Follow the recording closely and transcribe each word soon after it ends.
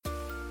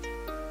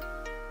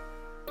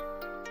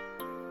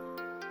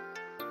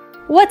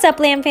What's up,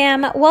 Lamb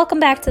Fam? Welcome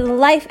back to the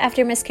Life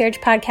After Miscarriage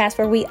podcast,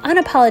 where we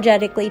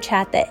unapologetically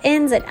chat the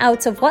ins and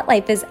outs of what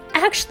life is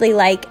actually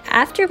like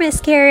after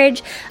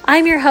miscarriage.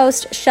 I'm your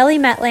host, Shelly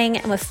Metling,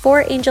 and with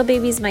 4 angel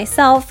babies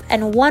myself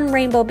and 1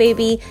 rainbow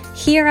baby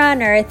here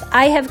on earth,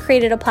 I have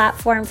created a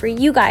platform for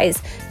you guys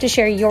to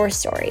share your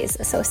stories.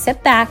 So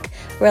sit back,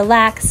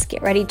 relax,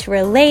 get ready to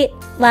relate,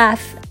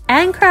 laugh,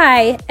 and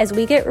cry as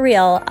we get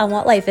real on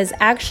what life is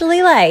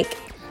actually like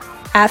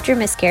after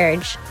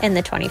miscarriage in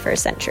the 21st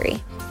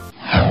century.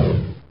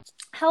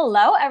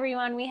 Hello,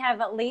 everyone. We have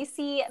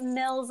LACY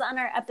Mills on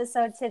our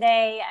episode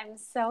today. I'm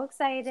so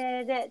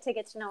excited to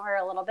get to know her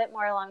a little bit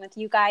more along with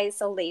you guys.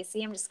 So,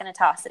 LACY, I'm just going to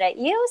toss it at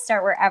you.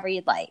 Start wherever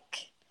you'd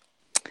like.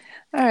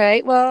 All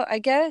right. Well,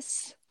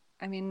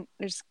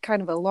 there's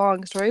kind of a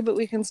long story, but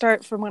we can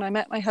start from when I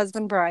met my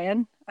husband,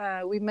 Brian.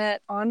 We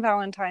met on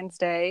Valentine's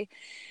Day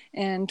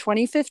in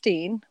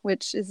 2015,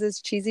 which is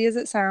as cheesy as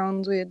it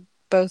sounds. We had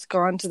both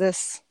gone to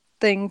this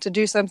thing to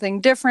do something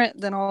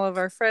different than all of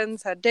our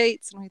friends had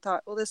dates, and we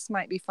thought, well, this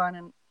might be fun,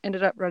 and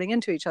ended up running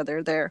into each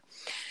other there.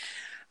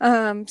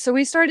 So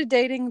we started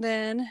dating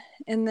then,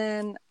 and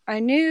then I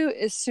knew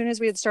as soon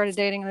as we had started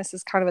dating, and this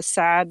is kind of a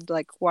sad,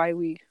 why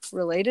we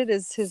related,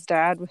 is his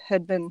dad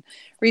had been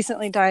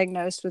recently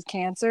diagnosed with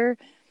cancer,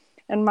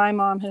 and my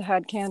mom had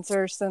had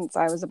cancer since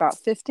I was about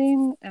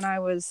 15, and I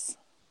was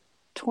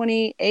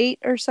 28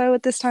 or so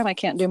at this time. I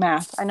can't do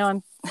math. I know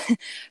I'm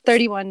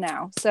 31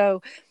 now.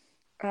 So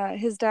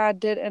his dad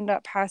did end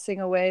up passing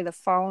away the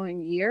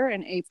following year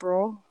in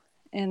April.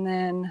 And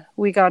then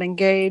we got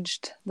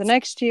engaged the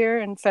next year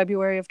in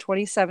February of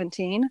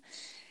 2017.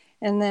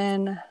 And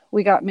then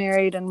we got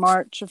married in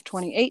March of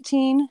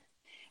 2018.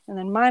 And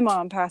then my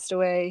mom passed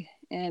away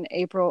in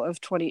April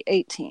of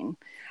 2018.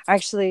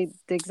 Actually,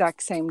 the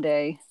exact same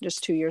day,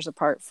 just 2 years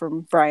apart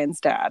from Brian's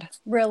dad.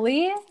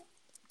 Really?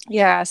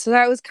 Yeah. So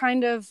that was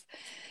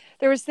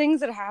there was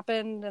things that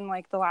happened in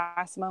the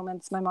last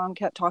moments. My mom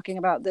kept talking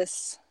about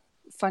this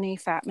funny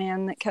fat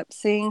man that kept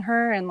seeing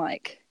her, and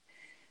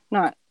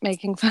not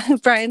making fun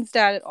of Brian's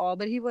dad at all,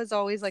 but he was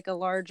always a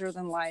larger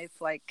than life,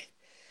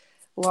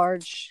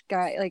 large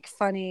guy,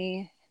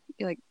 funny,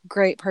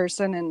 great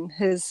person. And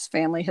his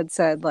family had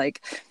said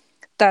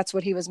that's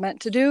what he was meant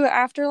to do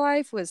after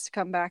life, was to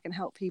come back and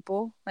help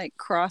people,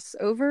 cross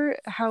over,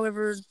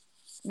 however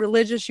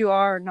religious you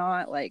are or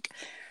not.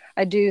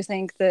 I do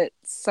think that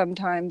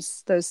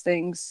sometimes those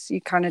things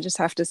you kind of just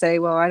have to say,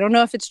 well, I don't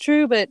know if it's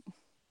true, but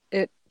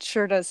it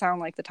sure does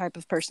sound like the type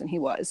of person he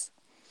was.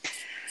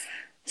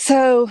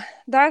 So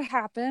that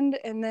happened.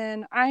 And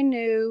then I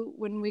knew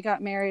when we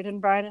got married, and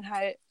Brian and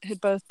I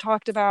had both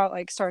talked about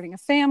starting a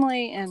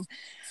family, and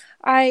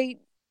I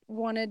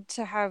wanted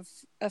to have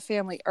a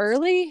family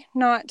early.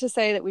 Not to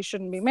say that we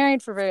shouldn't be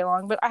married for very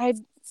long, but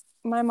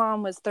my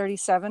mom was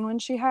 37 when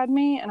she had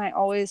me. And I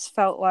always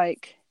felt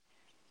like,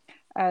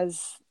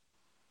 as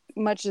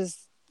much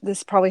as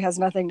this probably has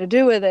nothing to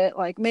do with it,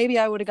 maybe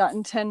I would have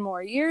gotten 10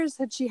 more years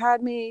had she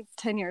had me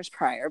 10 years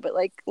prior. But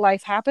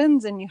life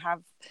happens, and you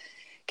have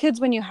kids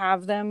when you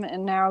have them.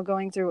 And now,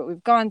 going through what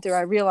we've gone through,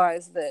 I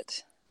realize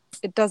that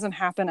it doesn't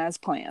happen as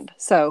planned.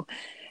 So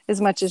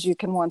as much as you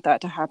can want that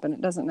to happen,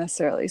 it doesn't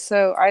necessarily.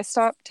 So I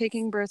stopped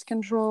taking birth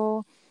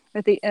control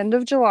at the end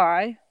of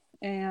July,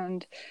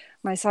 and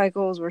my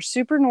cycles were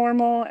super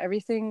normal.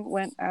 Everything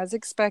went as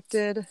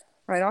expected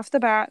right off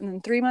the bat. And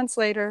then 3 months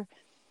later,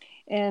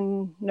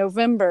 in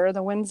November,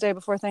 the Wednesday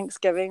before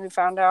Thanksgiving, we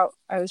found out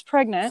I was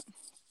pregnant.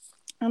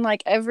 And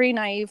every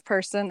naive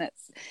person that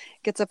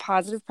gets a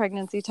positive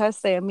pregnancy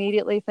test, they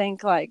immediately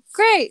think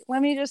great,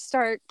 let me just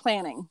start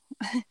planning.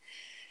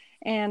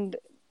 And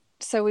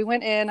so we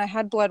went in, I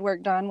had blood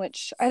work done,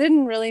 which I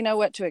didn't really know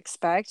what to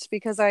expect,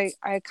 because I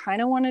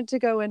kind of wanted to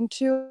go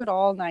into it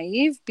all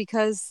naive,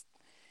 because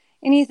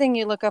anything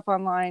you look up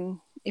online,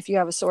 if you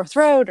have a sore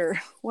throat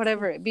or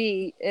whatever it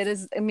be, it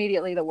is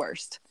immediately the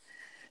worst.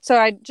 So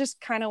I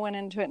just kind of went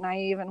into it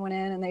naive, and went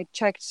in and they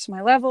checked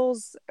my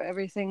levels.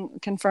 Everything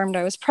confirmed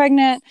I was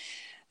pregnant.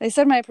 They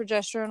said my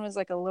progesterone was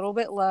a little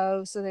bit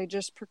low. So they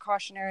just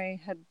precautionary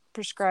had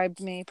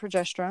prescribed me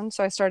progesterone.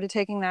 So I started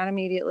taking that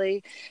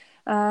immediately.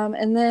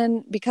 And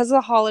then because of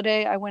the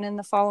holiday, I went in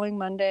the following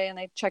Monday and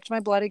they checked my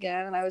blood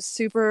again, and I was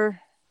super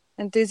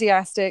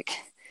enthusiastic.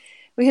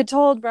 We had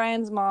told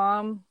Brian's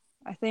mom,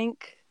 I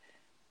think,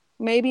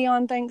 maybe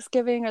on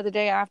Thanksgiving or the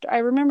day after. I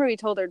remember we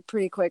told her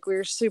pretty quick. We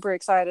were super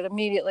excited,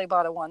 immediately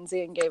bought a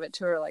onesie and gave it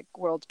to her,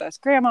 world's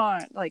best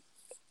grandma,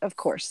 of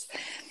course.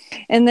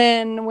 And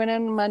then went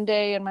in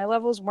Monday, and my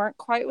levels weren't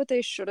quite what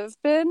they should have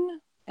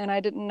been. And I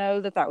didn't know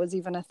that was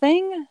even a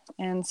thing.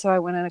 And so I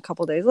went in a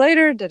couple days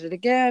later, did it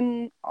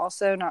again,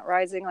 also not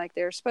rising like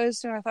they were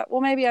supposed to. And I thought,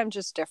 well, maybe I'm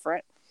just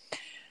different.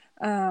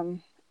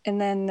 And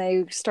then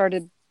they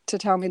started to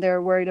tell me they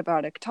were worried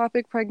about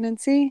ectopic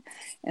pregnancy,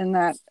 and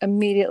that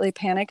immediately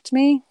panicked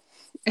me.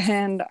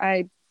 And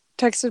I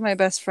texted my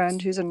best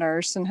friend, who's a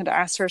nurse, and had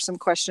asked her some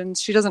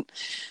questions. She doesn't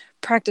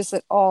practice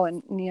at all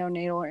in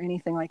neonatal or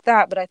anything like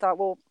that, but I thought,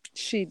 well,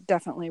 she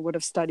definitely would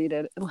have studied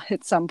it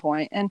at some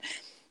point. And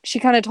she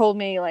kind of told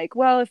me like,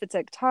 well, if it's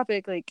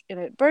ectopic, like, and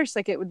it bursts,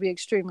 like it would be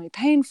extremely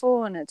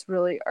painful and it's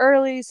really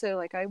early. So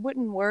like, I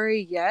wouldn't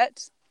worry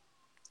yet.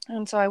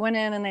 And so I went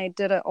in and they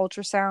did an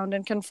ultrasound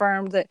and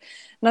confirmed that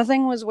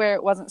nothing was where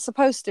it wasn't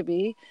supposed to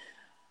be.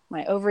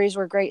 My ovaries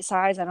were great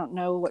size. I don't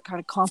know what kind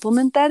of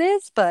compliment that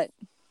is, but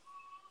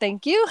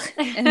thank you.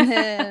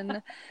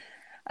 And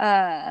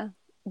then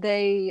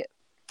they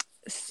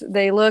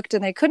looked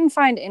and they couldn't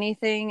find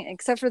anything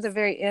except for the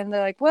very end.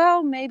 They're like,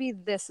 well, maybe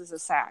this is a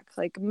sac,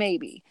 like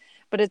maybe,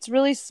 but it's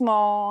really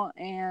small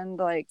and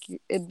like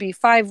it'd be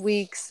 5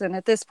 weeks. And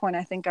at this point,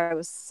 I think I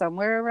was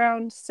somewhere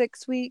around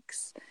 6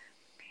 weeks.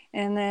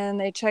 And then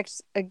they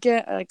checked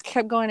again,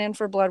 kept going in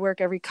for blood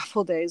work every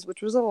couple days,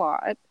 which was a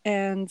lot.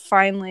 And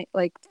finally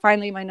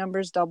my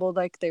numbers doubled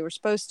like they were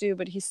supposed to,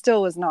 but he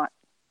still was not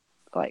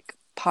like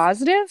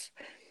positive.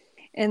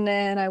 And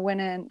then I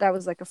went in, that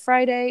was like a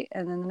Friday.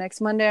 And then the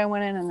next Monday I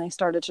went in and they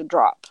started to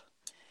drop.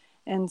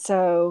 And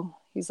so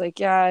he's like,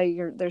 yeah,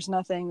 there's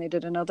nothing. They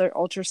did another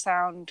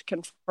ultrasound,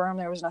 confirmed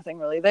there was nothing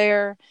really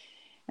there.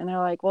 And they're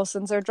like, well,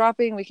 since they're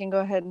dropping, we can go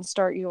ahead and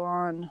start you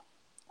on,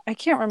 I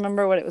can't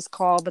remember what it was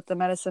called, but the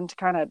medicine to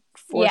kind of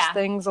force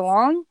things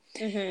along.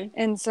 Mm-hmm.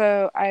 And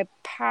so I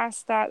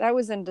passed that. That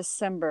was in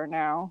December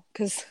now,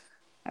 because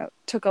it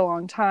took a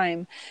long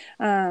time.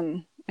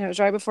 It was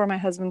right before my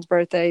husband's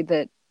birthday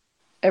that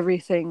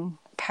everything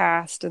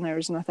passed and there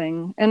was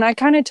nothing. And I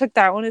kind of took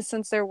that one as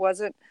since there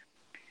was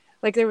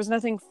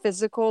nothing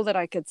physical that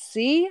I could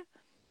see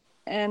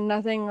and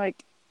nothing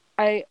like,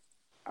 I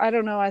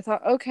don't know. I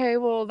thought, okay,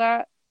 well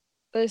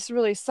this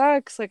really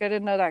sucks. Like, I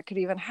didn't know that could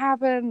even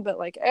happen, but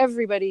like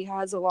everybody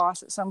has a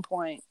loss at some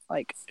point.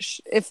 Like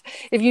if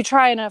you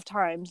try enough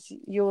times,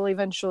 you will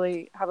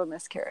eventually have a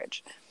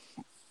miscarriage.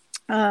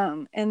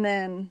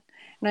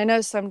 And I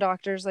know some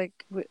doctors,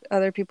 like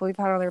other people we've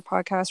had on their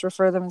podcast,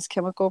 refer them as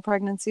chemical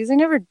pregnancies. They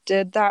never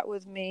did that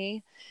with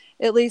me,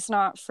 at least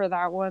not for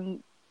that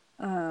one.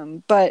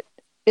 But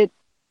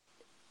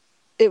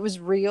it was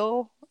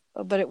real,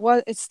 but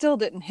it still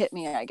didn't hit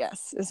me, I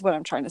guess, is what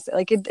I'm trying to say.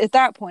 Like at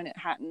that point it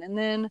hadn't. And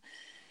then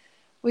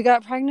we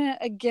got pregnant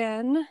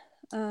again,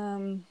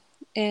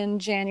 in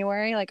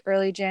January, like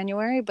early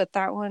January, but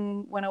that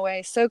one went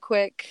away so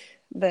quick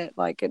that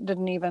like it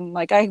didn't even,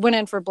 like, I went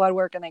in for blood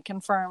work and they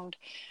confirmed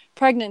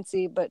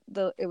pregnancy, but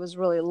it was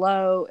really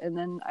low. And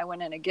then I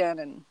went in again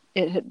and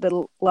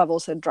the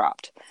levels had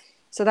dropped.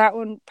 So that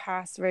one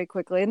passed very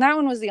quickly. And that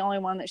one was the only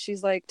one that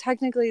she's like,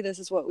 technically this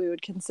is what we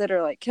would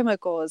consider like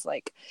chemical, is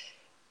like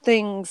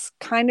things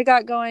kind of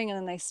got going and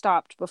then they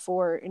stopped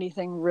before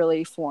anything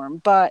really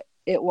formed. But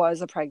it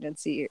was a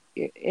pregnancy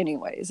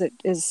anyways. It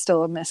is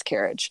still a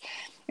miscarriage.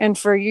 And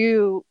for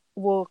you,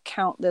 we'll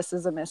count this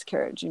as a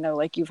miscarriage,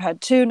 like you've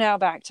had 2 now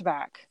back to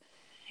back.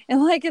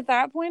 And like at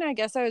that point, I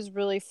guess I was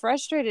really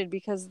frustrated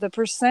because the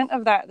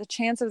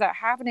chance of that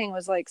happening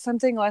was like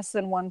something less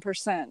than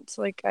 1%.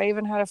 Like I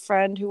even had a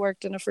friend who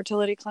worked in a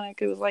fertility clinic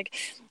who was like,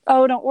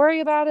 oh, don't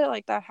worry about it.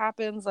 Like that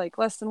happens like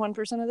less than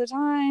 1% of the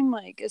time,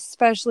 like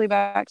especially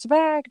back to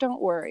back,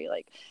 don't worry.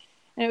 Like,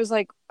 and it was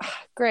like,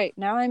 great.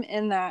 Now I'm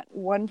in that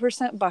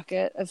 1%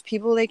 bucket of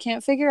people they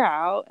can't figure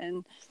out.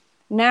 And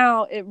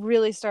now it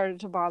really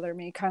started to bother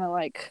me, kind of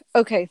like,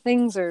 okay,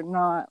 things are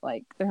not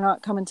like, they're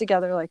not coming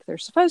together like they're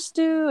supposed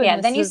to. And yeah,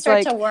 then you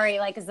start to worry,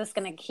 like, is this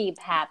going to keep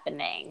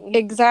happening?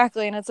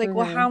 Exactly. And it's like,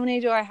 well, how many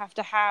do I have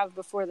to have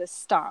before this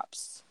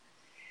stops?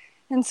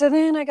 And so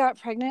then I got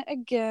pregnant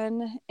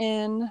again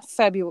in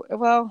February.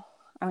 Well,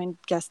 I mean,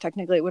 guess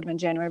technically it would have been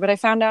January, but I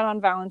found out on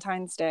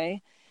Valentine's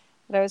Day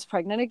that I was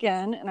pregnant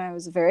again, and I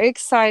was very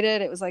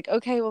excited. It was like,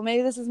 okay, well,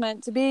 maybe this is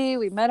meant to be.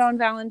 We met on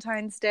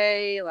Valentine's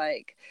Day,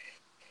 like,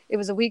 it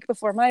was a week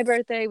before my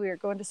birthday. We were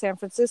going to San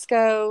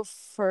Francisco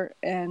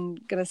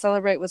and going to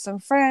celebrate with some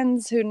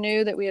friends who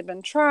knew that we had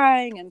been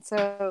trying. And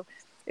so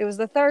it was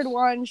the third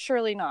one.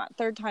 Surely not.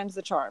 Third time's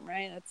the charm,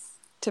 right? That's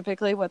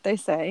typically what they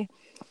say.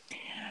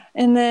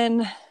 And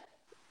then,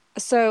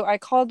 so I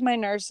called my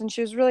nurse and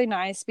she was really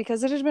nice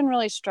because it had been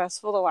really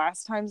stressful the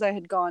last times I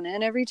had gone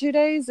in every 2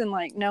 days. And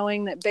like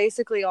knowing that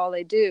basically all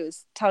they do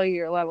is tell you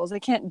your levels. They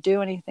can't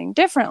do anything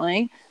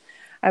differently.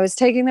 I was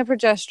taking the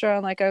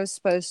progesterone like I was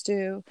supposed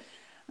to.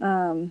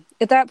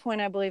 At that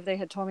point, I believe they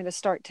had told me to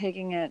start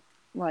taking it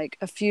like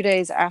a few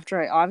days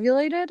after I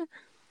ovulated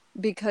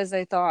because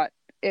they thought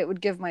it would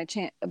give my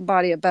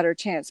body a better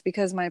chance,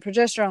 because my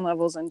progesterone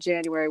levels in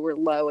January were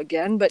low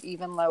again, but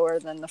even lower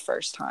than the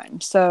first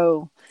time.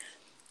 So,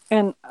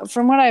 and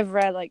from what I've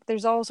read, like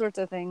there's all sorts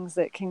of things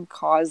that can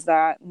cause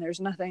that. And there's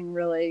nothing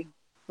really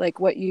like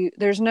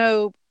there's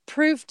no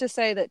proof to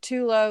say that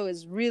too low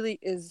is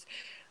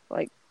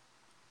like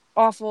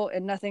awful,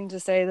 and nothing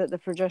to say that the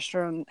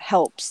progesterone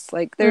helps.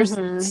 Like there's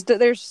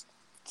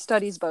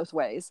studies both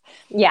ways.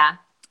 Yeah.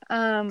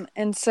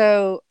 And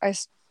so I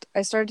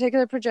started taking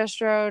the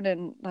progesterone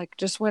and like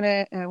just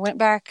went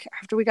back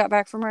after we got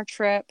back from our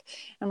trip,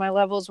 and my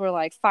levels were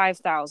like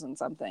 5,000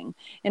 something,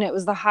 and it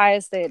was the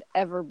highest they had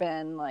ever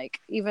been.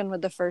 Like even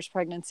with the first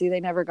pregnancy, they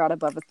never got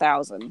above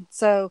 1,000.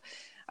 So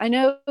I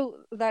know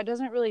that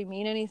doesn't really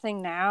mean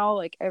anything now.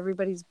 Like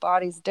everybody's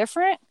body's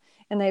different.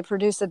 and they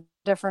produce a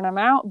different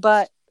amount.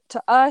 But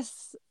to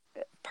us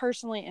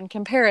personally, in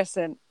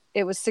comparison,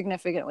 it was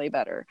significantly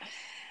better.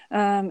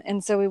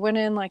 And so we went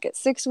in like at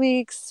 6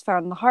 weeks,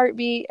 found the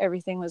heartbeat,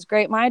 everything was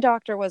great. My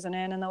doctor wasn't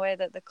in the way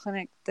that the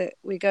clinic that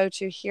we go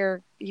to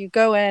here, you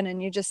go in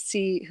and you just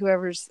see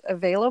whoever's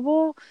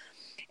available,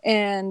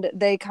 and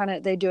they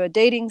do a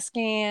dating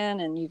scan,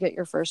 and you get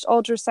your first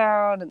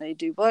ultrasound, and they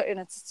do blood, and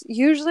it's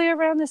usually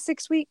around the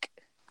 6 week,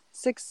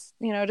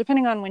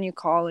 depending on when you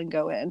call and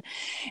go in.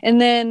 And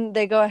then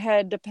they go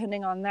ahead,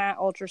 depending on that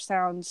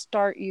ultrasound,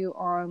 start you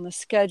on the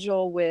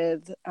schedule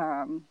with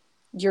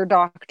your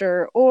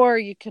doctor, or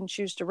you can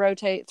choose to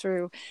rotate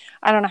through,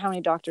 I don't know how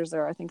many doctors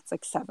there are, I think it's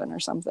like 7 or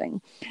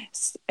something,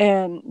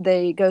 and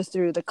they go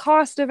through the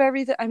cost of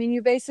everything. I mean,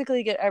 you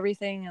basically get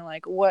everything and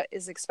like what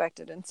is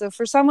expected. And so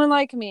for someone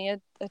like me,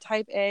 a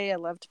type A, I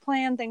love to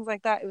plan things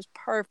like that. It was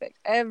perfect.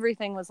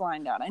 Everything was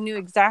lined out. I knew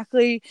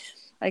exactly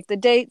like the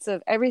dates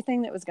of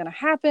everything that was going to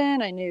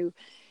happen. I knew,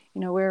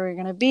 where we were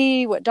going to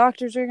be, what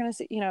doctors we were going to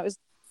see. It was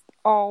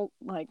all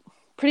like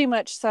pretty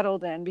much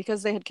settled in,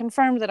 because they had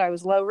confirmed that I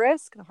was low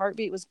risk. The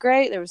heartbeat was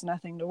great. There was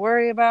nothing to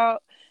worry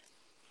about.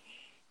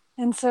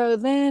 And so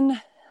then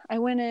I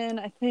went in,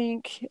 I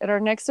think, at our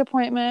next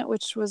appointment,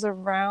 which was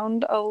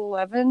around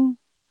 11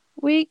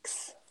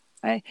 weeks.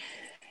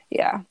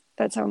 Yeah,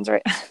 that sounds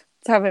right.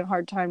 It's having a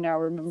hard time now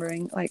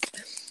remembering, like,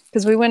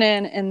 because we went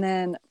in, and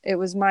then it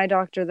was my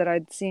doctor that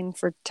I'd seen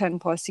for 10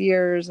 plus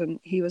years. And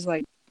he was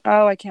like,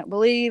 oh, I can't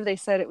believe they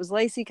said it was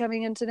LACY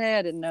coming in today.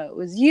 I didn't know it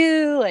was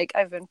you. Like,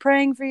 I've been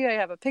praying for you. I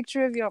have a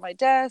picture of you on my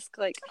desk.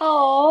 Like,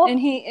 oh, and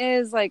he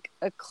is like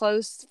a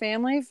close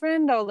family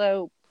friend,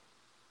 although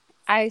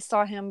I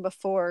saw him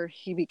before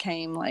he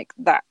became like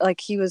that.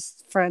 Like, he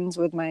was friends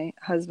with my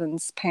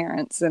husband's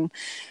parents. And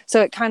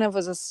so it kind of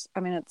was it's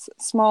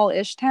a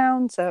small-ish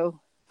town, so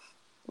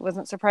it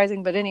wasn't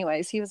surprising. But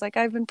anyways, he was like,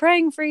 I've been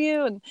praying for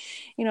you. And,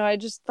 I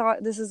just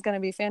thought this is going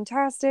to be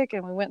fantastic.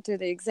 And we went through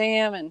the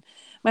exam, and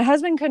my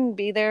husband couldn't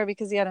be there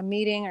because he had a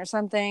meeting or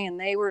something. And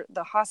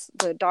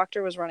the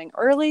doctor was running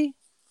early,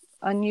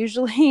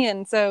 unusually.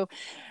 And so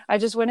I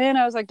just went in.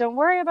 I was like, don't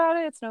worry about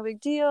it. It's no big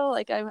deal.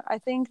 Like, I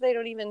think they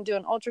don't even do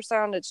an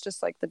ultrasound. It's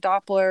just like the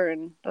Doppler,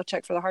 and they'll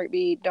check for the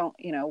heartbeat.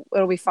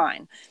 It'll be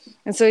fine.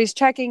 And so he's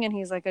checking, and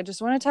he's like, I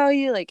just want to tell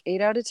you, like,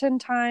 8 out of 10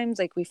 times,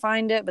 like, we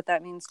find it, but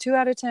that means 2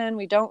 out of 10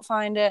 we don't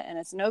find it, and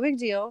it's no big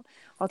deal.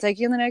 I'll take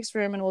you in the next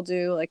room, and we'll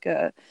do like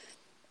a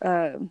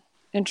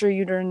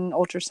intrauterine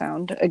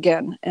ultrasound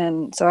again.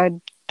 And so I'd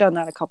done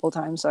that a couple of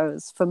times, so I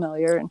was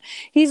familiar. And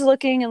he's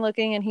looking and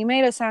looking, and he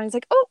made a sound. He's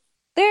like, oh,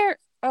 there.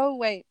 Oh,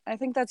 wait, I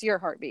think that's your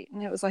heartbeat.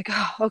 And it was like,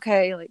 oh,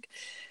 okay. Like,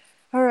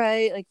 all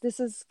right. Like, this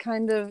is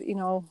kind of,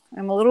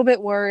 I'm a little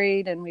bit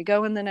worried. And we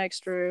go in the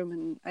next room,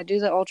 and I do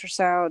the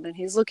ultrasound, and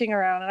he's looking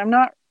around, and I'm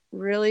not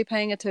really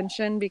paying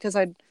attention because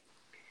I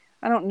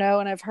don't know.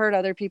 And I've heard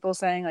other people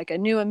saying, like, I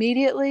knew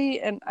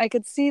immediately, and I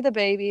could see the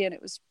baby, and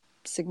it was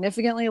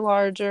significantly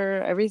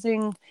larger,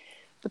 everything,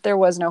 but there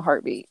was no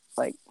heartbeat,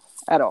 like,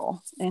 at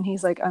all. And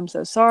he's like, I'm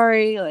so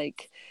sorry.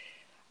 Like,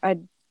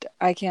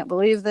 I can't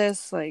believe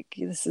this. Like,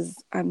 this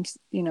is, I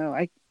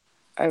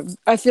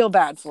feel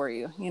bad for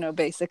you,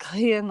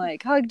 basically. And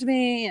like hugged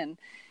me, and,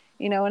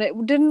 and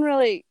it didn't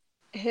really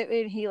hit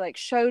me. He like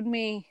showed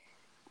me,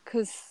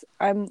 cause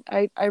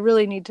I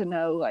really need to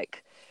know,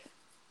 like,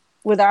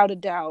 without a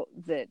doubt,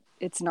 that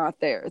it's not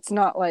there. It's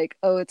not like,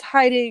 oh, it's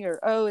hiding, or,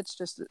 oh, it's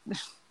just,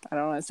 I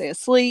don't want to say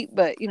asleep,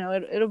 but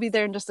it'll be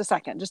there in just a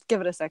second. Just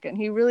give it a second.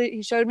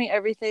 He showed me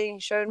everything. He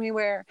showed me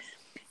where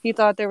he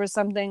thought there was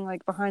something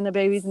like behind the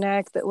baby's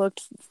neck that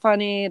looked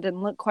funny. It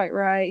didn't look quite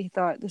right. He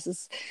thought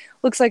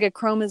looks like a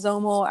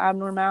chromosomal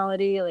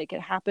abnormality. Like,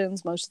 it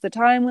happens most of the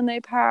time when they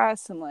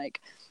pass. And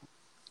like,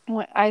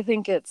 I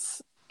think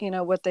it's,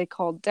 what they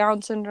call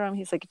Down syndrome.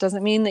 He's like, it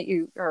doesn't mean that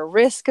you are at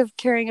risk of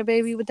carrying a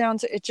baby with Down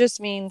syndrome. It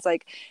just means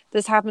like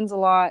this happens a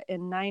lot,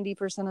 and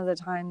 90% of the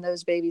time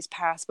those babies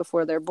pass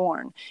before they're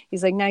born.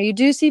 He's like, now you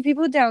do see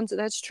people with Down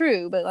syndrome. That's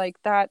true, but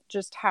like that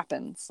just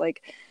happens.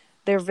 Like,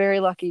 they're very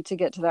lucky to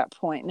get to that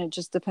point, and it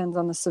just depends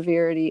on the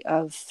severity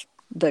of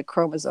the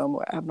chromosome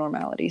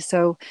abnormality.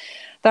 So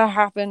that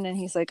happened, and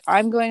he's like,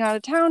 I'm going out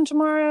of town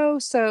tomorrow,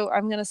 so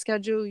I'm going to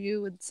schedule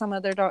you with some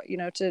other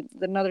to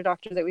another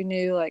doctor that we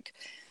knew, like,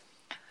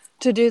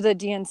 to do the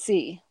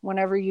DNC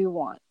whenever you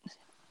want.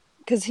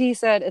 Because he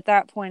said at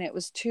that point it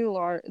was too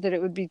large, that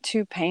it would be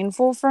too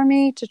painful for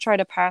me to try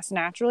to pass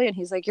naturally. And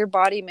he's like, your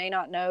body may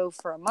not know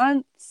for a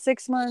month,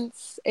 6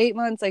 months, 8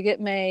 months. Like, it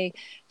may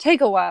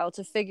take a while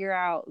to figure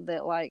out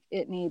that, like,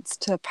 it needs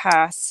to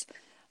pass,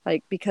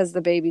 like, because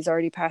the baby's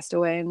already passed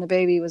away. And the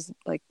baby was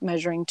like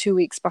measuring 2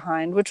 weeks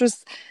behind, which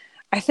was,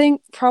 I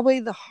think,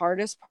 probably the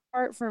hardest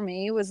part for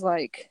me. Was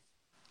like,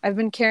 I've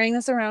been carrying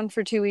this around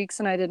for 2 weeks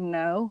and I didn't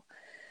know.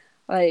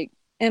 Like,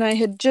 and I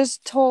had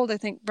just told, I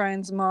think,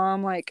 Brian's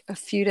mom, like, a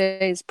few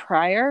days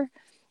prior,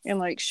 and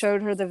like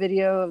showed her the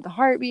video of the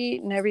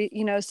heartbeat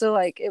and so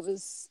like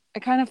I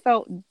kind of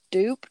felt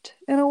duped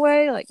in a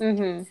way. Like,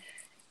 mm-hmm.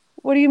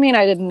 What do you mean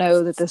I didn't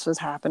know that this was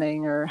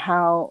happening, or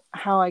how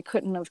I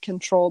couldn't have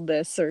controlled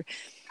this, or,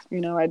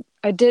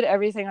 I did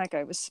everything like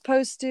I was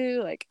supposed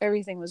to. Like,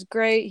 everything was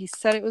great. He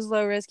said it was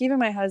low risk. Even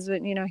my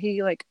husband, you know,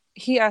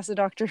 he asked the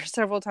doctor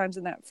several times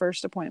in that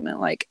first appointment,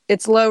 like,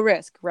 it's low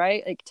risk,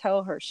 right? Like,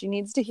 tell her, she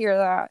needs to hear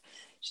that.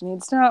 She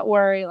needs to not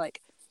worry.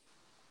 Like,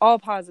 all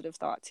positive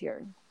thoughts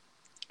here.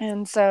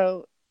 And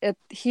so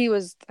he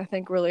was, I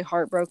think, really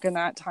heartbroken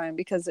that time,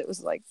 because it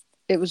was like,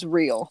 it was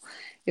real.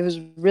 It was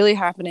really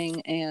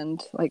happening.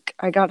 And like,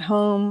 I got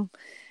home,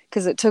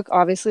 because it took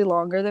obviously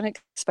longer than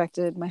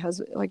expected. My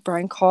husband, like,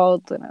 Brian,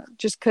 called, and I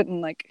just couldn't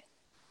like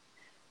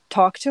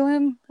talk to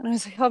him. And I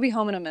was like, I'll be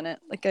home in a minute.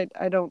 Like,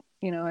 I don't,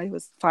 you know, I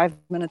was 5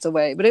 minutes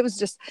away, but it was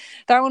just,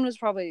 that one was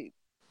probably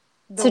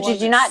the So one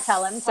did you that not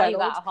tell him until you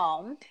settled. got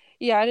home?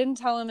 Yeah, I didn't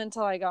tell him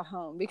until I got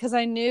home, because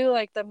I knew,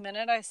 like, the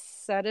minute I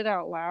said it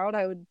out loud,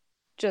 I would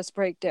just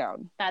break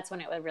down. That's when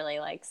it would really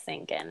like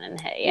sink in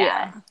and hit. Yeah.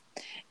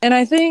 Yeah. And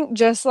I think,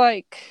 just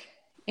like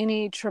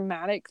any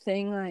traumatic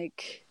thing,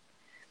 like,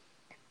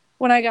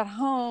 when I got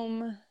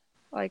home,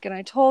 like, and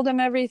I told him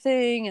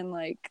everything, and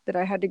like that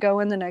I had to go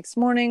in the next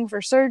morning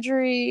for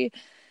surgery,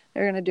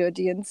 they're going to do a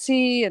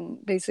DNC,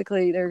 and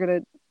basically they were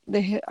going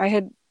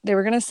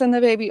to send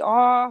the baby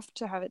off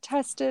to have it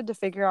tested to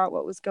figure out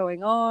what was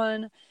going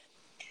on.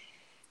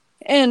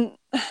 And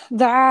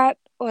that,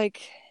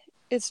 like,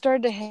 it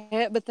started to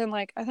hit, but then,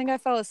 like, I think I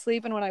fell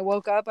asleep, and when I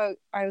woke up,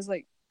 I was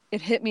like,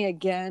 it hit me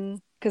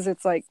again, because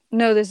it's like,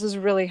 no, this is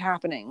really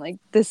happening. Like,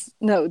 this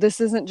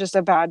isn't just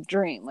a bad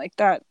dream. Like,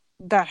 that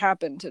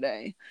happened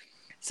today.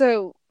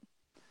 So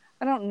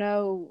I don't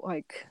know,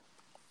 like,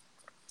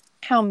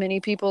 how many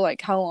people,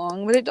 like, how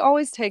long, but it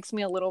always takes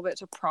me a little bit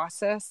to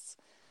process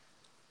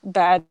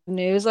bad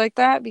news like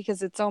that,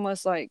 because it's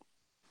almost like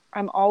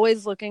I'm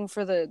always looking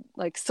for the,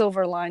 like,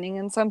 silver lining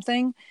in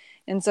something.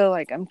 And so,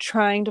 like, I'm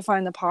trying to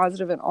find the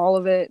positive in all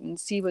of it and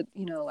see what,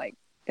 you know, like,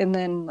 and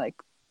then, like,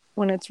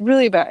 when it's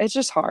really bad, it's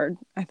just hard,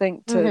 I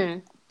think,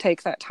 to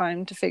take that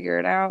time to figure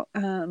it out.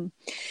 And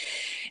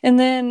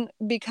then,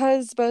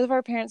 because both of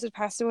our parents had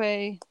passed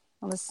away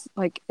on this,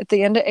 like, at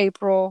the end of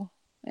April,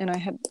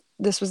 and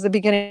this was the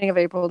beginning of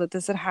April that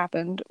this had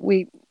happened,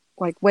 we,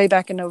 like, way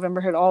back in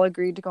November, had all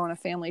agreed to go on a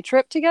family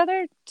trip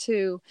together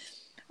to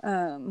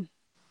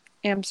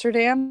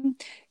Amsterdam,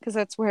 because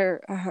that's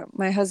where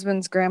my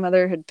husband's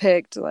grandmother had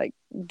picked, like,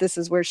 this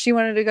is where she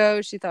wanted to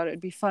go. She thought it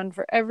would be fun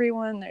for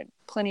everyone. There'd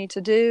plenty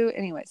to do.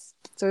 Anyways,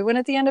 so we went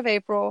at the end of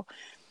April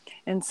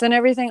and sent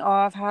everything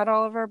off, had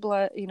all of our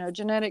blood, you know,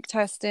 genetic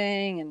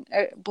testing and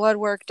blood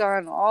work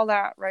done, all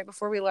that right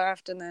before we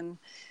left. And then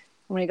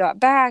when we got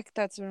back,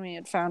 that's when we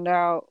had found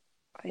out,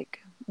 like,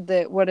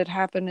 that what had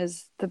happened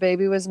is the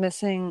baby was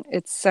missing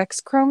its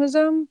sex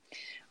chromosome,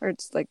 or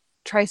it's like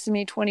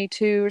trisomy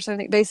 22 or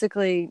something.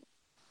 Basically,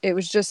 it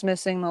was just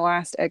missing the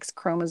last X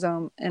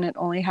chromosome, and it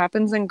only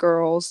happens in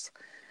girls.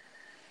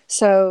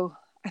 So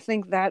I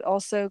think that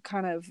also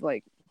kind of,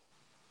 like,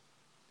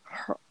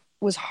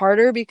 was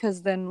harder,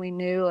 because then we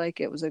knew, like,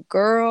 it was a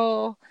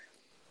girl.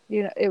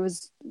 You know, we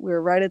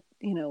were right at,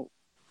 you know,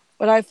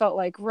 what I felt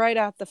like right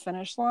at the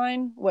finish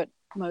line, what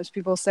most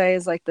people say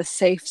is like the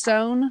safe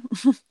zone.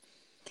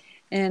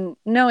 And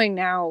knowing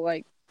now,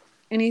 like,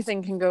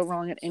 anything can go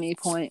wrong at any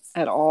point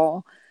at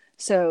all.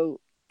 So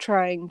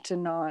trying to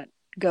not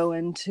go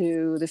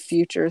into the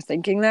future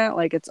thinking that,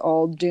 like, it's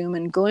all doom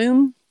and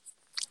gloom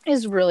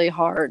is really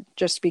hard,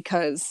 just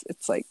because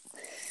it's like,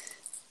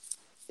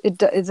 it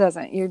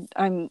doesn't,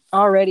 I'm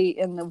already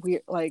in the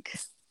weird, like,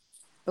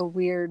 a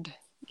weird,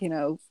 you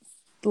know,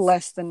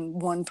 less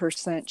than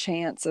 1%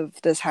 chance of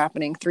this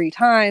happening 3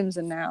 times.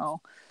 And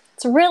now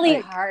it's really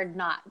like, hard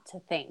not to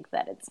think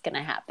that it's going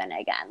to happen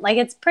again. Like,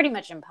 it's pretty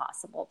much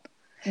impossible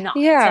not to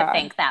yeah.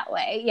 think that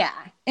way. Yeah.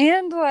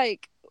 And,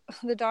 like,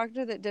 the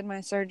doctor that did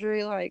my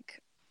surgery,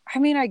 like, I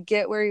mean, I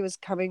get where he was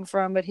coming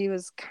from, but he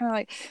was kind of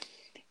like,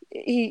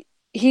 he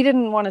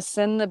didn't want to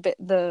send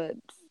the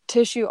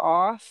tissue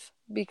off,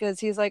 because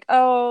he's like,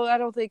 oh, I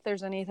don't think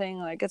there's anything,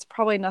 like, it's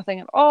probably nothing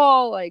at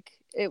all, like,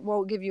 it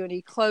won't give you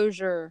any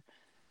closure,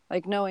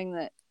 like, knowing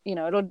that, you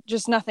know, it'll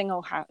just, nothing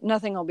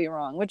will be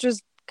wrong, which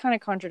is kind of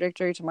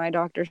contradictory to my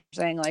doctor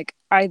saying, like,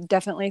 I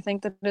definitely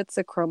think that it's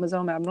a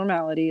chromosome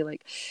abnormality,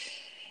 like.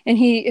 And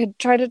he had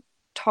tried to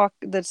talk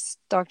this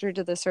doctor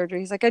to the surgery.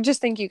 He's like, I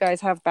just think you guys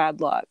have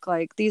bad luck.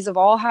 Like, these have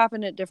all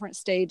happened at different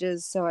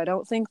stages, so I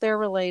don't think they're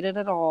related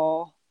at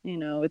all. You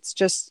know, this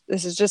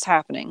is just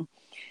happening.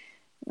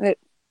 It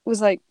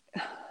was like,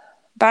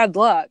 bad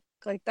luck.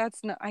 Like,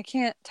 that's not, I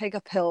can't take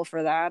a pill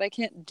for that. I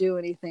can't do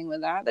anything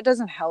with that. That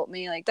doesn't help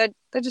me. Like, that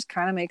just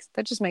kind of makes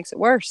it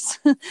worse.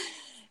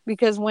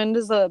 Because when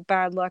does the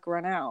bad luck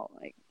run out?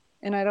 Like,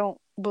 and I don't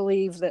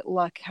believe that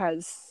luck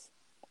has,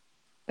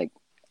 like,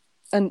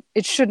 and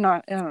it should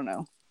not, I don't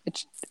know.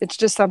 It's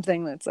just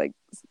something that's like,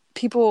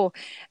 people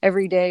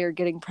every day are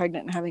getting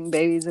pregnant and having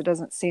babies. It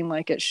doesn't seem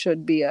like it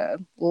should be a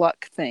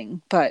luck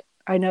thing, but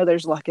I know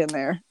there's luck in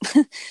there.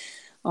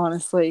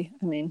 Honestly,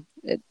 I mean,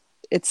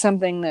 it's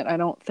something that I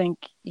don't think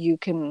you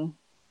can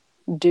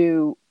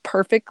do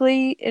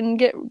perfectly and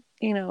get,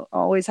 you know,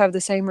 always have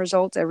the same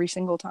results every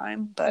single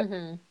time. But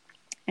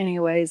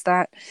anyways,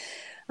 that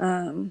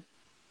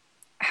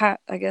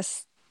I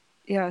guess,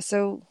 yeah.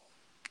 So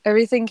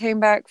everything came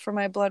back for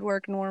my blood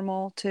work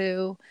normal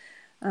too.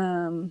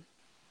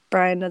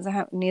 Brian doesn't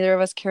have, neither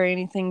of us carry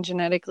anything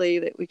genetically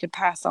that we could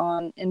pass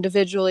on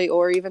individually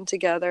or even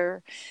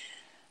together.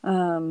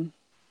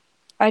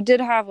 I did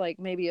have like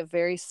maybe a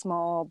very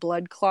small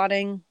blood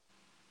clotting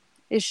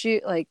issue,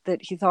 like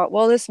that he thought,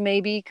 well, this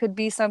maybe could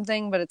be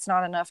something, but it's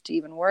not enough to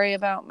even worry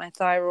about. My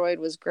thyroid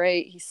was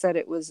great. He said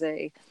it was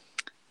I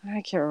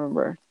can't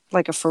remember,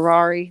 like a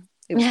Ferrari.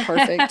 It was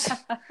perfect.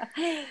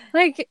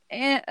 Like,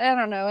 I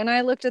don't know. And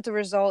I looked at the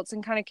results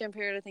and kind of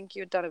compared. I think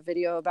you had done a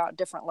video about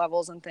different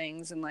levels and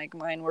things, and like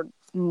mine were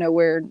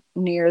nowhere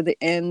near the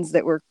ends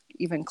that were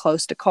even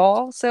close to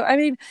call. So, I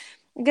mean,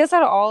 I guess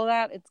out of all of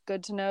that, it's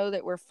good to know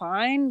that we're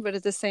fine, but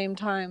at the same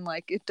time,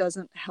 like, it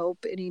doesn't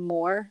help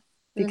anymore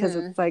because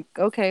it's like,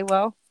 okay,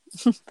 well,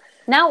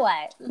 now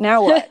what?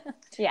 Now what?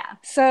 Yeah.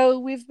 So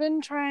we've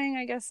been trying,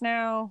 I guess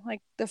now,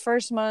 like the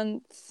first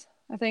month,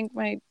 I think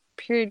my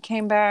period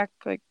came back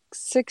like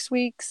 6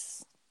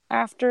 weeks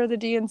after the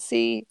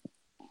DNC.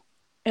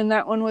 And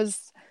that one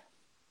was,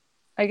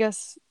 I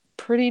guess,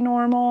 pretty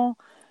normal.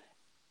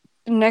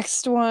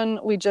 Next one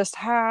we just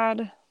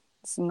had,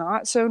 it's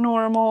not so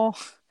normal.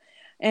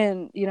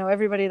 And, you know,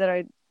 everybody that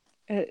I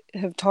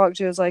have talked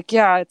to is like,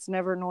 yeah, it's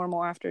never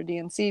normal after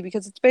DNC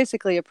because it's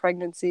basically a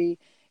pregnancy.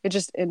 It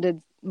just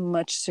ended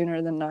much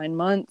sooner than 9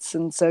 months.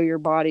 And so your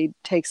body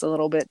takes a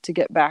little bit to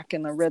get back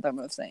in the rhythm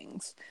of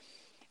things.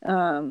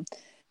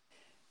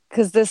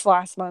 Because this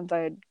last month I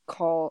had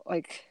called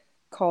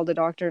the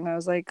doctor and I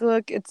was like,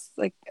 look, it's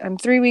like I'm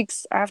 3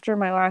 weeks after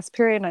my last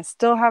period and I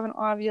still haven't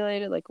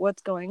ovulated. Like,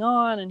 what's going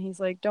on? And he's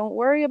like, don't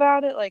worry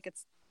about it. Like,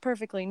 it's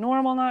perfectly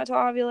normal not to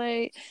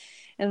ovulate.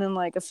 And then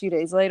like a few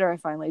days later I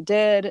finally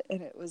did,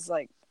 and it was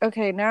like,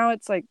 okay, now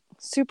it's like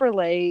super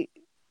late.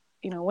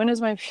 You know, when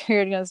is my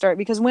period going to start?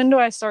 Because when do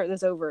I start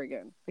this over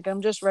again? Like,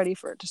 I'm just ready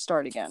for it to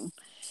start again.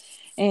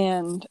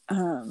 And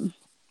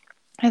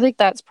I think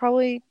that's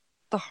probably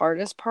the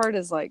hardest part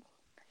is like,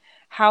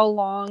 how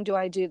long do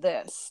I do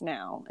this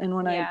now? And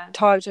when I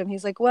talked to him,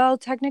 he's like, well,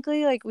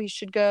 technically, like, we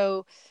should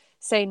go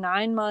say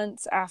 9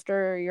 months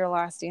after your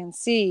last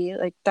DNC.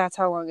 Like, that's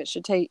how long it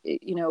should take,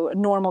 you know, a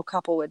normal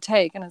couple would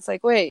take. And it's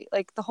like, wait,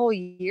 like the whole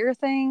year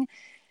thing,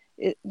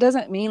 it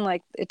doesn't mean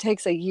like it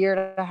takes a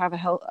year to have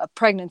a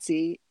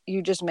pregnancy.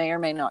 You just may or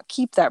may not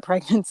keep that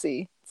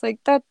pregnancy. It's like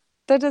that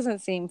doesn't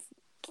seem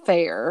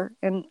fair.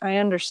 And I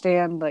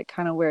understand like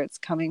kind of where it's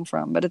coming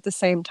from, but at the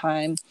same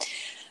time,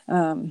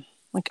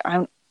 like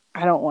I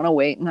don't want to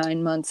wait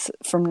 9 months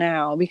from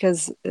now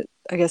because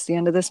I guess the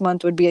end of this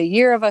month would be a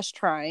year of us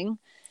trying.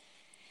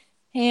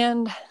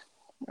 And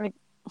like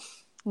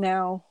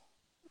now,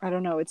 I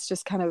don't know, it's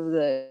just kind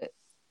of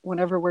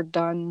whenever we're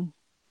done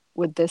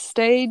with this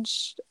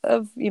stage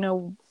of, you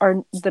know,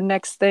 the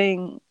next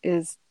thing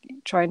is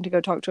trying to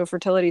go talk to a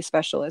fertility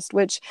specialist,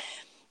 which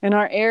in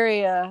our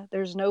area,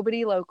 there's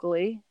nobody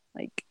locally.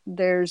 Like,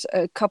 there's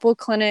a couple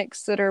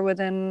clinics that are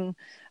within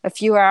a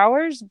few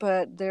hours,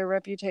 but their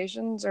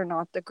reputations are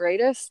not the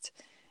greatest.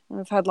 And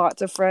I've had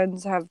lots of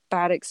friends have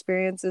bad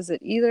experiences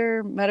at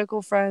either,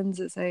 medical friends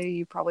that say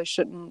you probably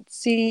shouldn't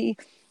see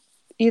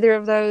either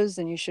of those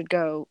and you should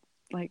go.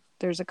 Like,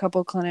 there's a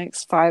couple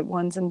clinics, 5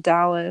 ones in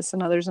Dallas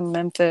and others in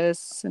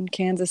Memphis and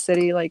Kansas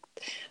City. Like,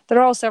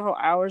 they're all several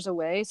hours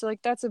away. So,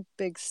 like, that's a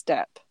big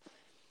step.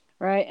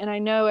 Right. And I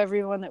know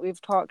everyone that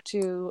we've talked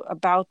to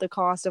about the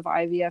cost of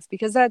IVF,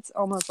 because that's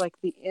almost like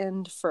the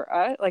end for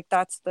us. Like,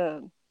 that's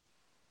the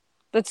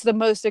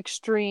most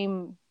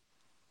extreme,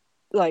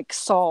 like,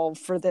 solve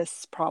for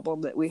this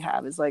problem that we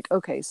have is like,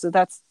 okay, so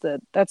that's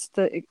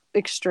the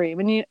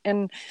extreme.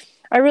 And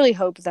I really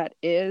hope that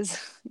is,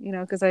 you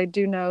know, because I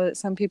do know that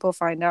some people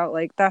find out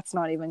like that's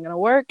not even going to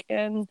work.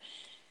 And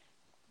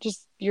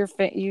just you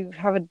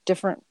have a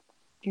different,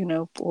 you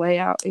know,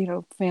 layout, you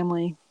know,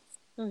 family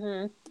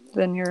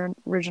than your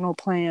original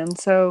plan.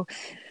 So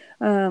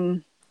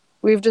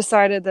we've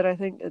decided that I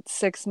think at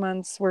 6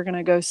 months we're going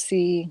to go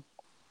see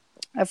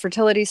a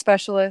fertility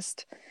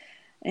specialist,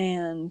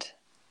 and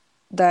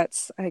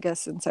that's, I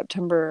guess, in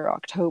September or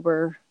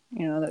October.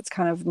 You know, that's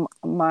kind of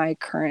my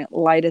current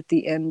light at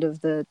the end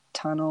of the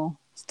tunnel,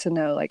 to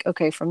know like,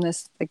 okay, from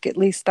this, like, at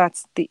least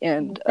that's the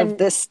end of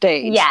this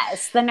stage.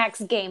 Yes, the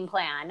next game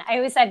plan. I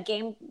always said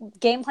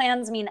game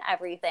plans mean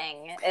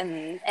everything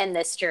in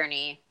this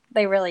journey.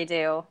 They really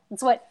do.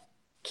 It's what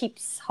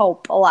keeps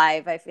hope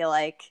alive, I feel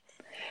like.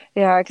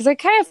 Yeah, because I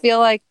kind of feel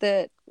like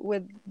that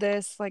with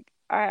this, like,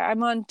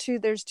 I'm on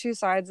there's two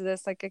sides of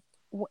this. Like,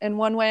 in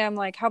one way, I'm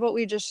like, how about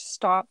we just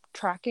stop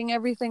tracking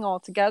everything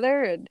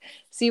altogether and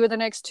see where the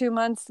next 2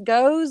 months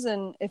goes,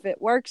 and if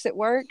it works, it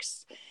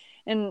works,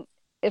 and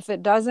if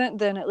it doesn't,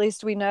 then at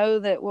least we know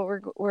that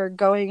what we're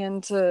going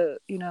into,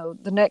 you know,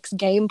 the next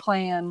game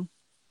plan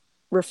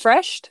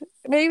refreshed,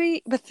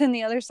 maybe. But then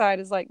the other side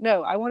is like,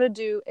 no, I want to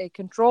do a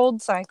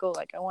controlled cycle.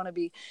 Like, I want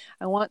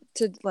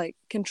to like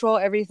control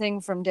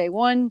everything from day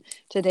 1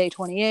 to day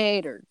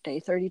 28 or day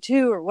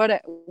 32 or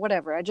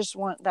whatever. I just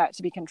want that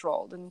to be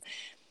controlled. And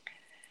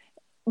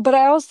but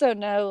I also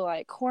know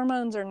like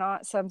hormones are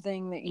not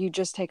something that you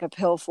just take a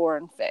pill for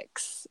and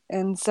fix.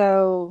 And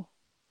so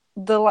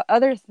the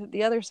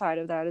other side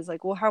of that is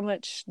like, well, how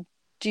much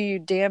do you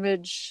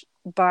damage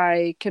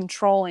by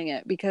controlling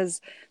it? Because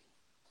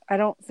I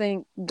don't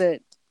think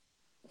that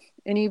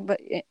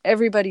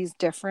everybody's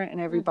different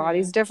and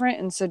everybody's different,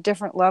 and so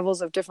different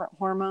levels of different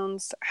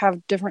hormones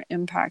have different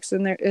impacts.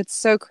 And there, it's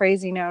so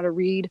crazy now to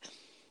read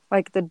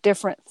like the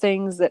different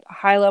things that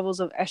high levels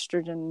of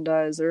estrogen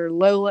does, or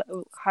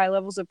high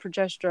levels of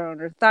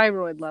progesterone, or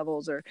thyroid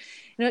levels, or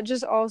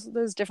just all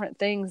those different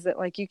things that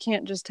like you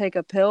can't just take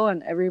a pill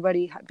and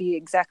everybody be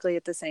exactly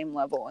at the same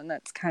level. And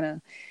that's kind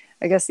of,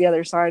 I guess the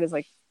other side is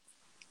like,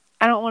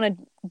 I don't want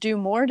to do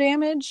more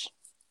damage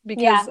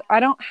because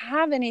I don't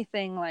have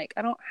anything, like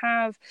I don't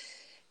have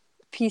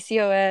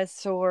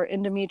PCOS or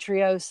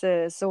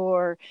endometriosis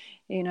or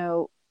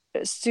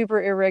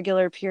super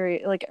irregular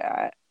period. Like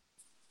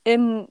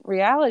in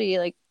reality,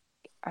 like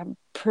I'm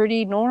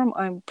pretty normal.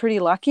 I'm pretty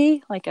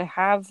lucky. Like I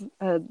have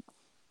a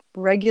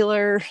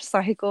regular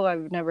cycle.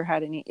 I've never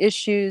had any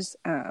issues.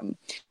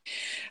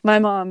 My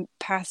mom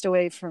passed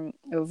away from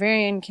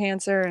ovarian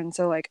cancer, and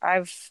so like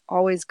I've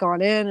always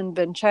gone in and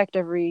been checked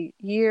every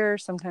year,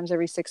 sometimes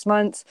every 6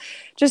 months,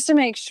 just to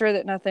make sure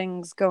that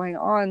nothing's going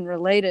on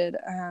related.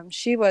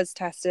 She was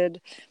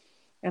tested,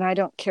 and I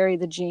don't carry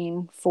the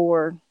gene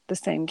for the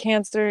same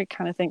cancer. I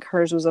kind of think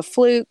hers was a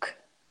fluke.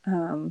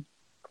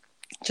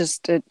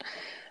 Just at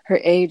her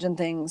age and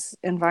things,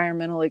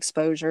 environmental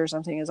exposure or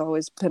something has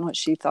always been what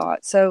she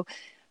thought. So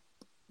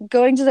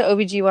going to the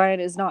OBGYN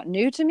is not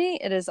new to me.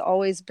 It has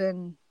always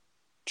been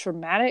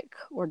traumatic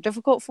or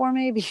difficult for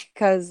me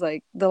because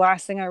like the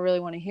last thing I really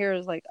want to hear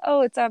is like,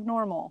 oh, it's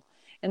abnormal.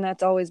 And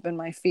that's always been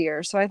my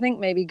fear. So I think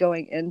maybe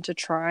going into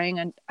trying,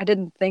 and I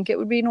didn't think it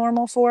would be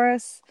normal for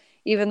us,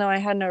 even though I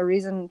had no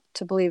reason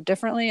to believe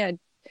differently. I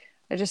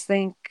just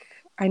think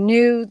I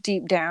knew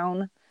deep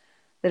down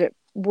that it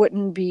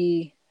wouldn't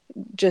be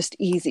just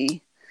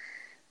easy.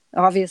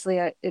 Obviously,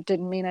 it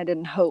didn't mean I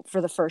didn't hope for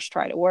the first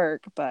try to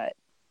work, but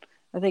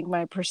I think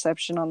my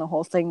perception on the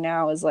whole thing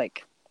now is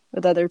like,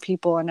 with other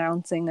people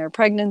announcing their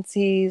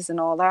pregnancies and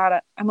all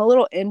that, I'm a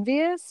little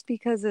envious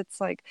because it's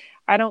like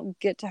I don't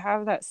get to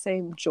have that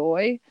same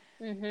joy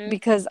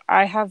because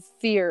I have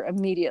fear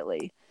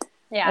immediately.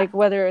 Like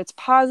whether it's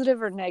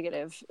positive or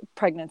negative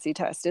pregnancy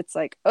test, it's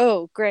like,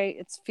 oh, great,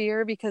 it's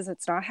fear because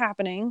it's not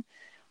happening,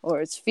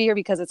 or it's fear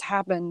because it's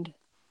happened,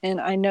 and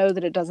I know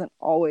that it doesn't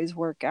always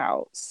work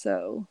out.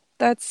 So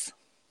that's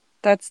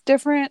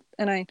different.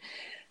 And I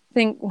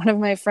think one of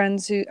my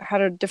friends who had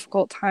a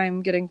difficult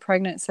time getting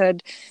pregnant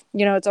said,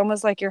 it's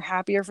almost like you're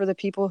happier for the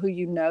people who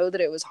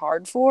that it was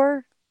hard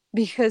for,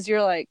 because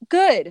you're like,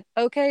 good,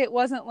 okay, it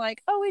wasn't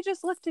like, oh, we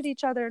just looked at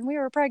each other and we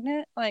were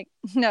pregnant. Like,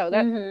 no,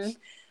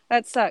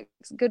 that sucks.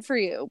 Good for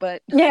you,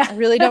 but I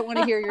really don't want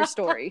to hear your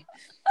story.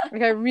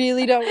 Like, I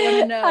really don't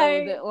want to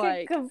know that,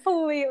 like,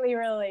 completely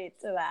relate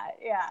to that.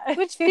 Yeah.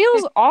 Which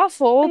feels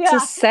awful to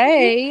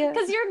say.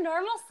 Because your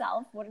normal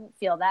self wouldn't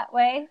feel that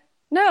way.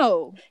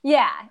 No.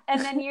 Yeah.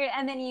 And then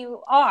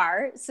you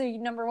are. So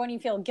number one, you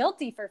feel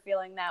guilty for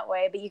feeling that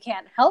way, but you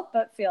can't help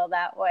but feel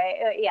that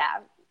way. Yeah.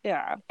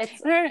 Yeah.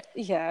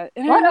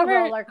 And what a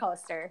roller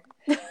coaster.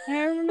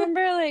 I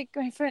remember like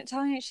my friend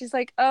telling me, she's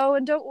like, oh,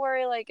 and don't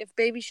worry, like if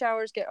baby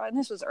showers and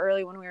this was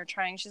early when we were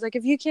trying, she's like,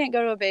 if you can't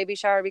go to a baby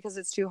shower because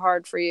it's too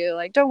hard for you,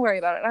 like don't worry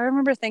about it. I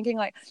remember thinking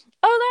like,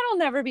 oh,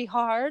 that'll never be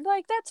hard,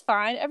 like that's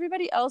fine,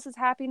 everybody else's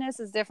happiness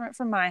is different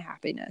from my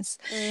happiness.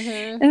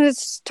 And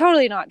it's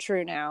totally not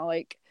true now.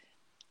 Like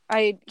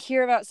I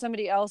hear about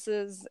somebody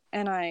else's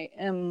and I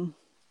am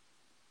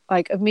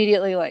like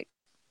immediately like,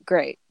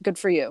 great, good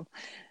for you.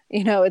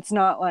 It's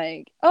not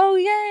like, oh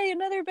yay,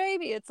 another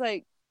baby. It's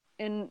like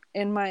in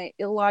my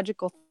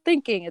illogical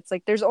thinking, it's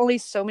like there's only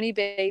so many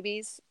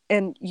babies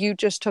and you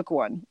just took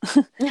one.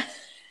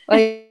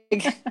 Like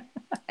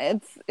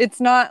it's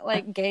not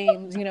like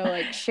games,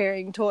 like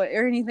sharing toy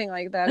or anything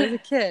like that as a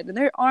kid.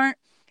 And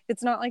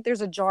it's not like there's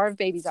a jar of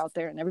babies out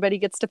there and everybody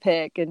gets to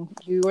pick and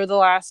you were the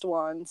last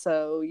one,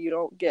 so you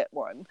don't get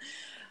one.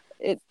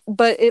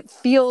 But it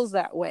feels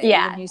that way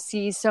when you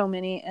see so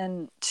many.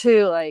 And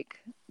two, like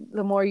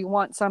the more you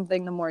want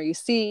something, the more you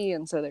see.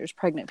 And so there's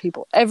pregnant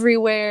people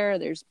everywhere,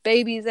 there's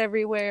babies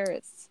everywhere.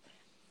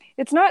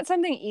 It's not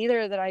something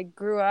either that I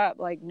grew up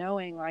like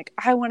knowing like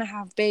I want to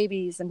have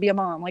babies and be a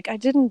mom. Like I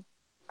didn't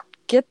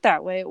get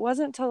that way. It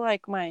wasn't till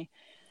like my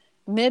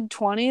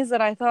mid-20s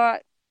that I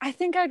thought, I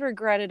think I'd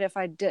regret it if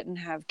I didn't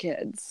have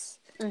kids.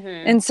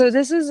 And so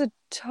this is a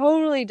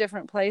totally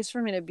different place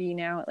for me to be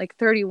now at like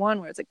 31,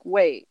 where it's like,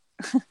 wait,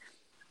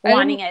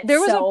 wanting it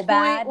there was so a point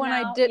bad when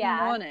now. I didn't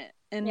want it,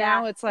 and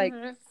now it's like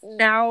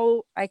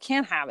now I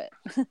can't have it.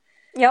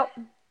 Yep.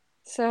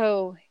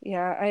 So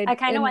yeah, I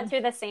kind of went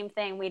through the same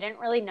thing. We didn't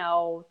really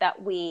know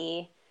that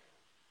we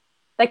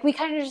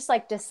kind of just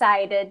like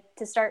decided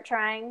to start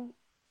trying.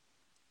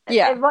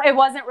 It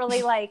wasn't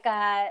really like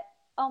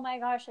oh my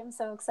gosh, I'm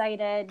so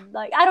excited,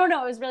 like I don't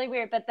know, it was really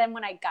weird. But then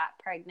when I got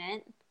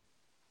pregnant,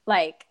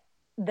 like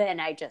then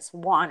I just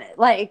want it.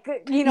 Like,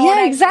 you know what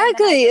Yeah, I mean? Then I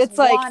exactly. just It's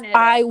like, wanted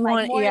I it, like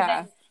want, more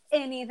yeah.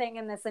 than anything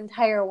in this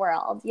entire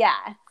world.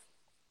 Yeah.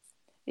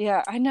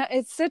 Yeah, I know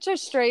it's such a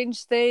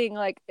strange thing.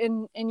 Like,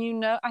 and you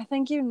know, I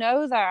think you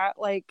know that,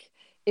 like,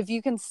 if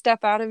you can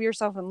step out of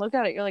yourself and look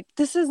at it, you're like,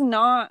 this is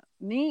not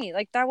me.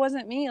 Like, that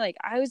wasn't me. Like,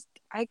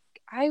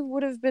 I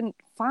would have been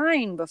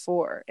fine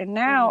before, and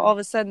now Mm-hmm. all of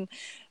a sudden,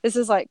 this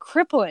is like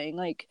crippling.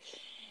 Like,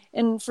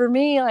 and for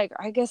me, like,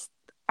 I guess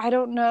I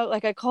don't know.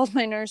 Like, I called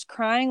my nurse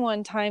crying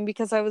one time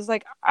because I was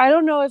like, I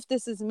don't know if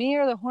this is me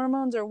or the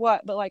hormones or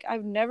what, but like,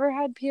 I've never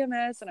had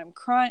PMS and I'm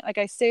crying. Like,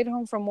 I stayed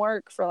home from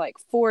work for like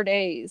 4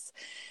 days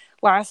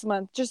last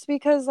month just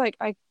because like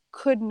I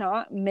could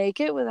not make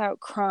it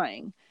without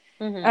crying.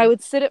 I Mm-hmm.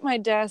 would sit at my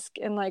desk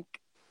and like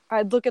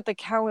I'd look at the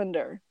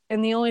calendar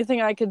and the only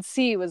thing I could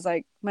see was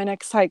like my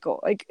next cycle.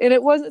 Like, and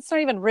it's not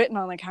even written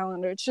on the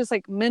calendar. It's just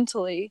like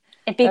mentally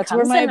It that's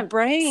where becomes my an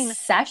brain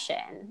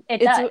obsession.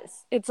 It it's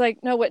does. it's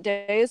like, no, what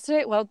day is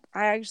today? Well,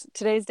 I actually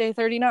today's day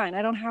 39.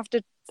 I don't have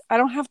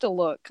to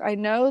look. I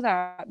know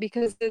that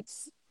because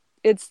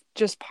it's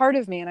just part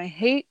of me, and I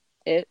hate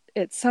it.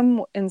 It's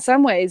some in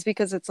some ways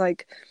because it's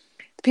like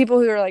people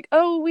who are like,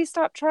 oh, we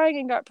stopped trying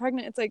and got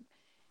pregnant. It's like,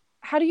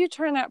 how do you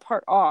turn that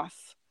part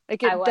off?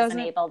 Like, I it wasn't doesn't,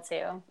 able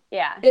to.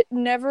 Yeah. it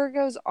never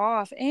goes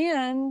off.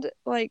 And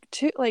like,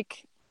 to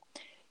like,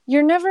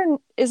 you're never,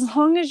 as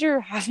long as you're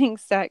having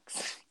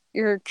sex,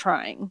 you're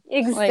trying.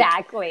 Like,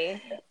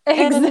 Exactly.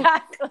 and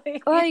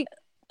Exactly. like,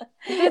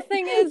 the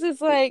thing is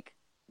like,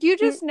 you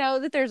just know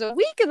that there's a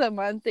week of the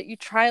month that you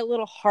try a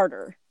little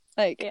harder.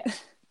 Like, Yeah.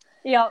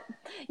 Yep.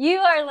 You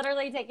are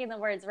literally taking the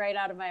words right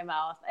out of my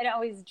mouth. It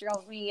always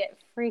drove me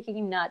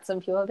freaking nuts when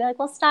people would be like,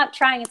 well, stop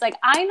trying. It's like,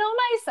 I know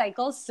my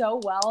cycle so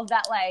well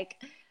that, like,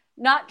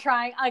 not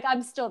trying, like,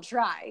 I'm still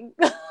trying.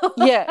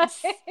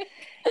 yes.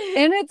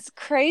 And it's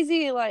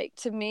crazy, like,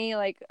 to me,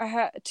 like, I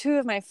had two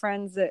of my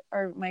friends that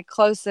are my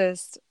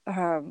closest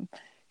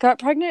got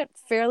pregnant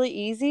fairly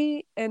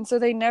easy, and so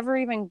they never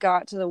even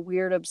got to the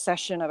weird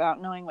obsession about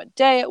knowing what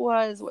day it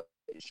was, what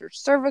does your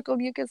cervical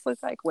mucus look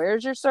like,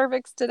 where's your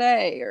cervix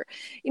today, or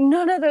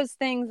none of those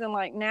things. And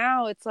like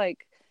now it's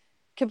like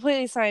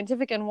completely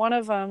scientific, and one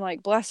of them,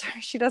 like, bless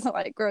her, she doesn't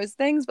like gross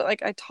things, but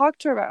like I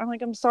talked to her about it. I'm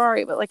like, I'm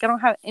sorry, but like I don't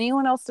have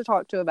anyone else to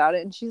talk to about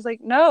it. And she's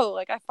like, no,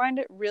 like I find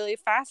it really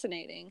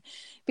fascinating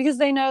because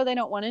they know they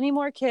don't want any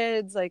more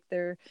kids, like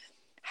they're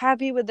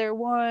happy with their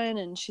one,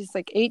 and she's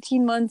like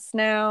 18 months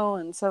now,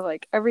 and so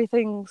like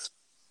everything's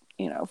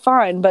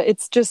fine. But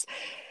it's just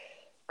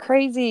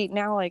crazy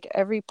now, like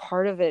every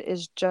part of it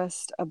is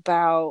just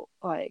about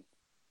like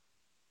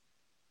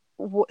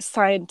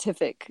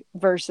scientific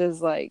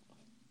versus like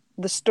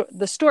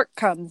the stork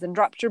comes and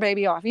drops your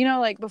baby off.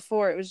 Like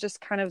before it was just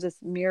kind of this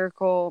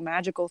miracle,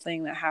 magical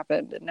thing that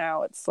happened, and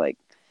now it's like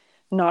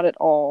not at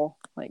all.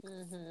 Like,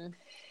 Mm-hmm.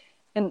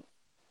 and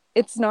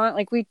it's not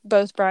like we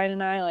both, Brian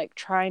and I, like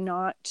try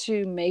not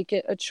to make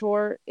it a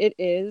chore. It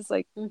is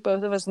like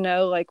both of us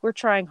know like we're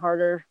trying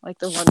harder, like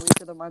the 1 week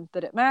of the month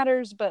that it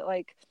matters. But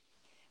like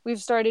we've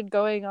started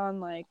going on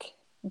like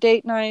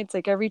date nights.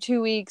 Like every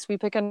 2 weeks we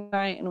pick a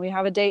night and we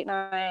have a date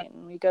night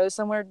and we go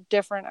somewhere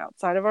different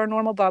outside of our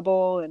normal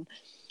bubble, and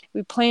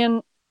we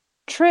plan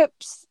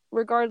trips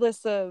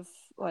regardless of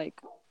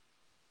like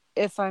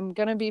if I'm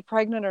gonna be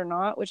pregnant or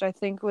not, which I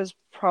think was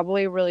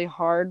probably really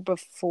hard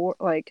before,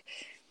 like,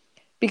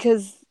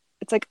 because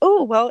it's like,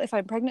 oh well, if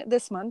I'm pregnant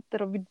this month,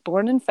 that'll be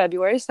born in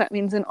February, so that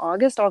means in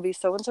August I'll be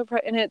so and so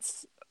pregnant. And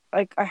it's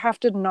like I have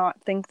to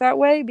not think that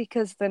way,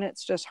 because then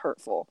it's just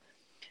hurtful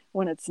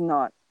when it's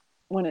not,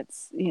 when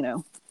it's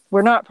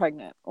we're not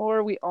pregnant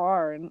or we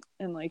are, and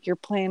like you're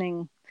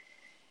planning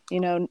you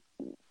know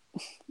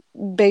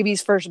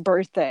baby's first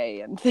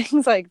birthday and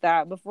things like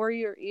that before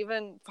you're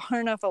even far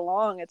enough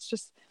along.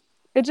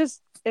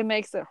 It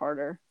makes it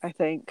harder, I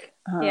think.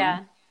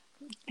 Yeah.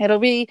 It'll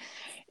be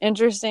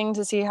interesting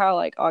to see how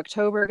like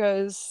October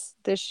goes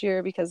this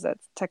year, because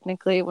that's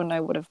technically when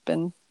I would have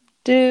been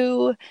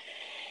due.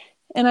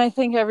 And I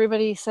think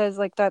everybody says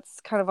like that's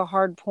kind of a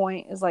hard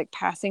point, is like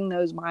passing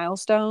those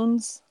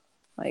milestones,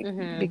 like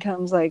Mm-hmm.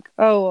 becomes like,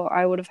 oh well,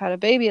 I would have had a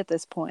baby at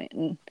this point.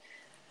 And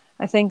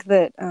I think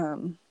that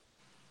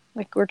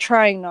like we're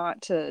trying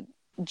not to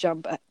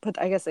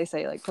I guess they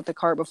say like put the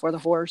cart before the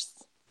horse,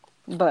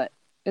 but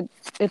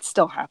it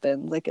still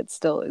happens. Like it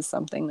still is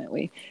something that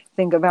we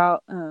think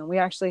about. We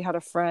actually had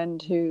a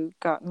friend who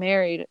got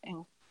married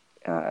in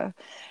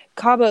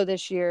Cabo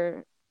this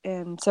year,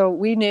 and so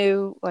we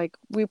knew like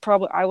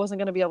I wasn't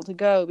going to be able to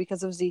go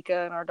because of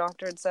Zika, and our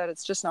doctor had said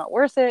it's just not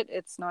worth it.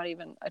 It's not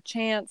even a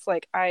chance.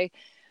 Like I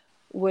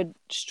would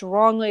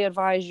strongly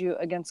advise you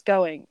against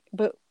going.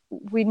 But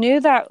we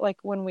knew that like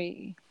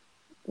when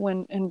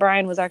and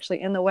Brian was actually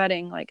in the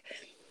wedding, like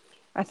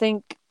I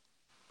think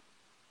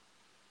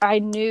I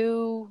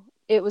knew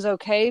it was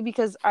okay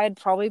because I'd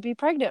probably be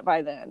pregnant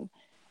by then.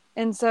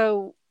 And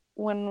so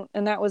and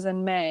that was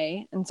in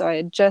May, and so I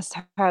had just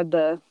had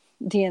the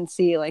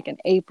DNC like in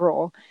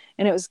April,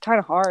 and it was kind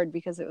of hard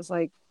because it was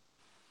like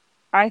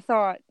I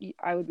thought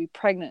I would be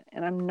pregnant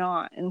and I'm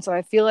not. And so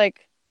I feel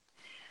like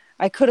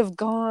I could have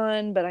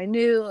gone, but I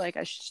knew like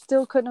I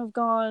still couldn't have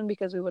gone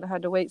because we would have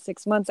had to wait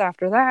 6 months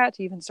after that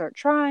to even start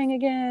trying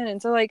again.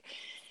 And so like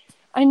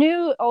I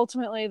knew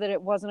ultimately that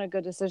it wasn't a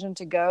good decision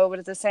to go, but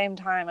at the same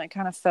time I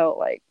kind of felt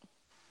like,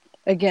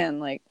 again,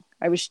 like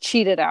I was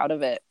cheated out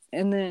of it.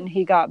 And then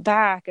he got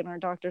back and our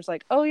doctor's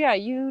like, oh yeah,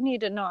 you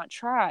need to not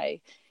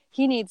try.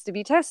 He needs to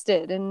be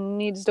tested and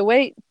needs to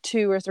wait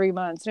 2 or 3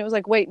 months. And it was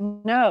like, wait,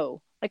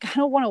 no, like I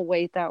don't want to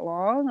wait that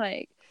long.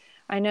 Like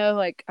I know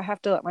like I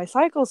have to let my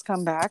cycles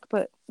come back,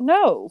 but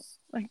no,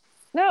 like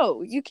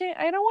no, you can't.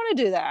 I don't want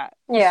to do that.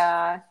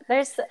 Yeah.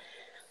 There's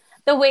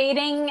the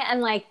waiting and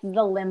like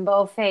the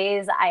limbo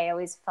phase, I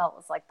always felt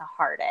was like the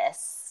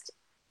hardest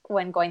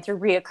when going through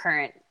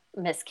reoccurrent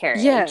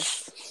miscarriage.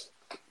 Yes,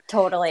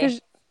 Totally.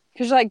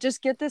 because like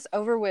just get this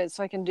over with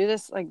so I can do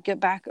this, like get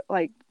back,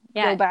 like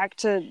go Yeah. back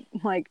to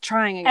like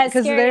trying again, As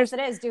because scary there's as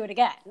it is, do it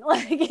again.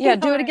 Like, yeah, you know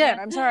do what it I again.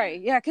 mean? I'm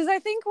sorry. Yeah, because I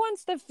think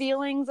once the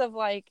feelings of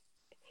like,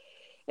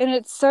 and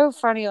it's so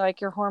funny,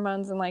 like your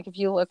hormones and like if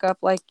you look up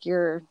like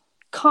your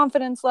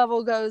confidence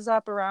level goes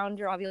up around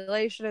your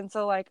ovulation, and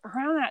so like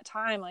around that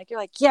time like you're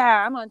like,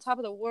 yeah, I'm on top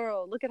of the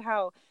world, look at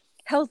how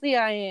healthy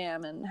I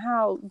am and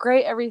how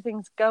great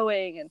everything's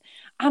going, and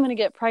I'm gonna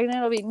get pregnant,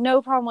 it'll be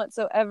no problem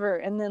whatsoever.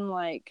 And then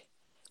like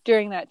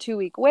during that 2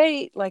 week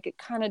wait, like it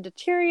kind of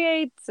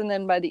deteriorates, and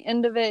then by the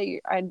end of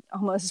it I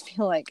almost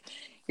feel like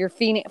you're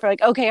feeding for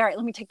like, okay, all right,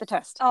 let me take the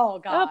test. Oh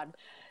Yep. God.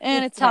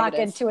 And You're it's talking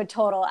negative. to a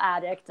total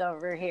addict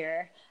over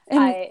here. And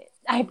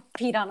I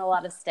peed on a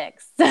lot of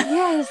sticks.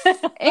 yes,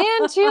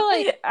 and too,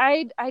 like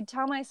I'd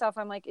tell myself,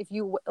 I'm like, if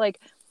you like,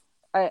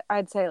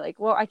 I'd say like,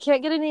 well, I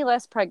can't get any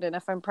less pregnant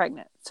if I'm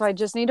pregnant, so I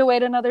just need to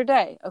wait another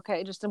day.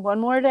 Okay, just in one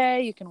more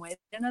day, you can wait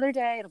another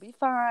day, it'll be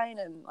fine.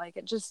 And like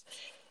it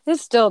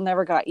still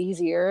never got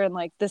easier. And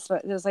like this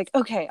it was like,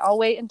 okay, I'll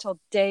wait until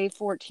day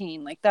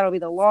 14, like that'll be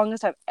the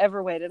longest I've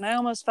ever waited. And I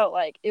almost felt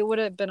like it would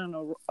have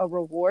been a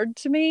reward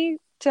to me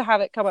to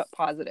have it come up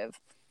positive.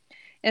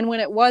 And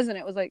when it wasn't,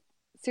 it was like,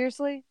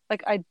 seriously,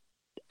 like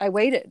I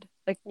waited.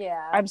 Like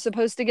Yeah. I'm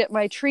supposed to get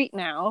my treat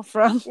now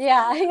from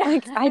Yeah.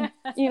 like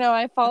Yeah.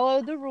 I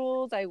followed the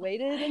rules. I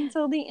waited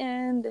until the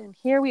end and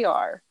here we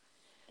are.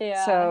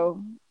 Yeah.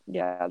 So,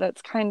 yeah,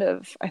 that's kind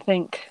of, I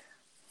think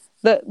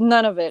that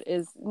none of it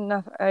is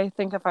nothing. I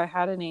think if I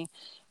had any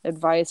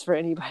advice for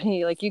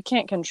anybody, like you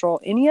can't control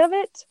any of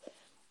it.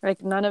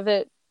 Like none of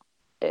it,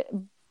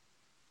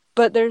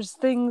 but there's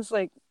things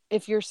like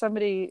if you're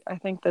somebody I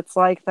think that's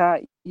like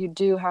that, you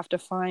do have to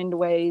find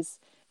ways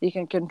you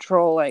can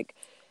control, like,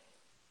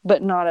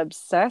 but not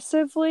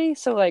obsessively.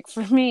 So like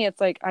for me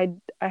it's like I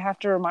have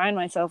to remind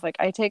myself like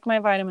I take my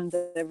vitamins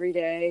every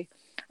day.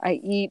 I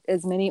eat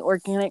as many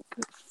organic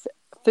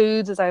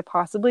foods as I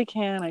possibly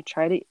can. I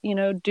try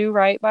to, do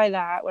right by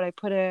that, what I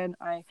put in.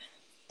 I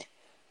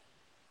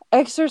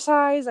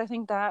exercise. I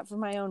think that for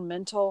my own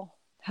mental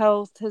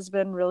health has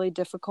been really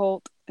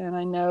difficult, and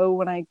I know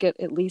when I get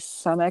at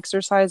least some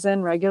exercise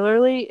in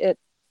regularly, it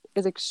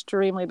is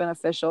extremely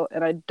beneficial,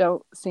 and I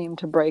don't seem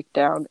to break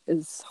down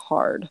as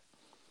hard.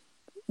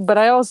 But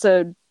I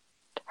also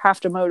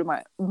have to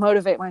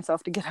motivate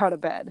myself to get out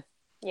of bed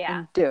Yeah.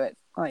 and do it.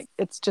 Like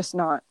it's just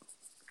not.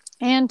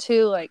 And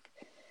to like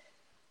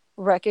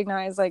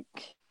recognize like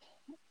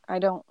I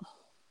don't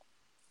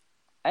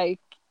I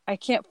I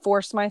can't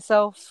force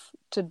myself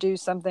to do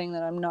something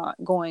that I'm not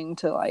going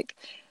to like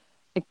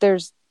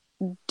there's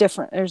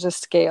a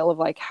scale of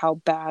like how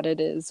bad it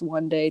is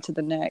one day to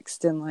the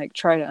next, and like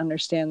try to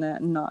understand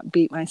that and not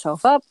beat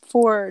myself up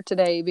for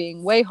today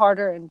being way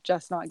harder and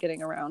just not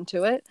getting around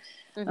to it.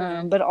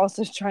 Mm-hmm. But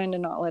also trying to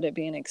not let it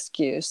be an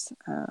excuse.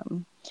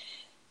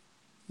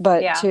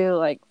 But Yeah. to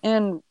like,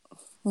 and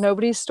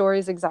nobody's story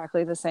is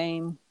exactly the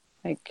same.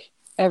 Like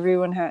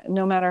everyone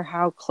no matter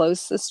how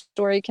close the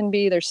story can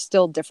be, there's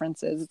still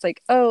differences. It's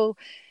like, oh,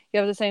 you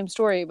have the same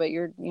story, but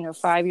you're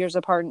 5 years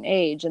apart in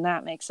age, and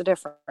that makes a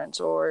difference.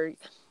 Or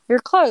you're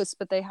close,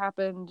 but they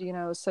happened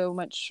so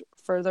much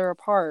further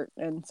apart,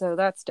 and so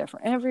that's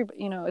different.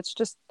 It's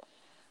just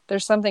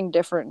there's something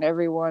different in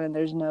everyone, and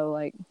there's no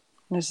like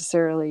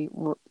necessarily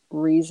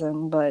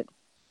reason, but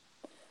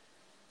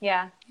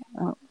Yeah.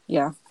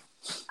 yeah.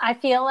 I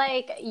feel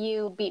like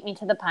you beat me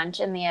to the punch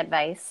in the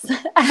advice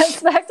aspect. I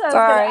was going to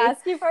Sorry.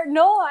 ask you for.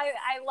 No, I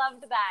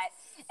loved that.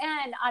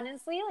 And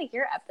honestly, like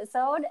your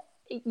episode,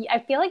 I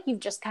feel like you've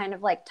just kind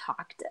of like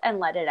talked and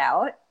let it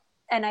out.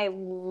 And I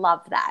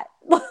love that.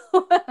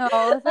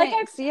 Oh, Like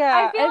thanks. I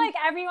Yeah. feel like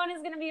everyone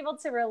is going to be able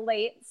to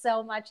relate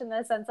so much in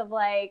the sense of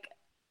like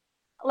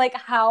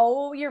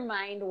how your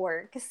mind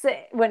works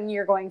when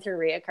you're going through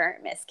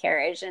reoccurrent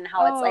miscarriage, and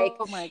how it's like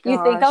Oh my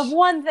you think of gosh.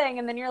 one thing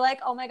and then you're like,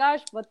 oh my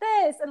gosh, what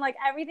this? And like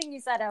everything you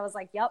said, I was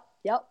like, yep,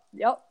 yep,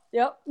 yep,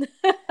 yep.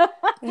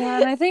 Yeah,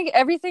 and I think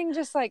everything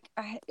just like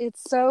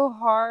it's so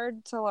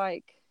hard to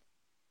like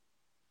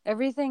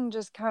everything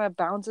just kind of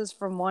bounces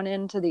from one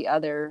end to the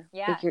other.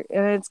 Yeah. Like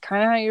and it's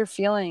kind of how your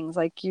feelings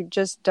like you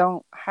just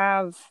don't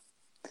have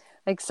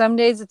like some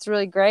days it's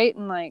really great,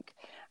 and like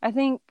I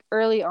think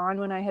early on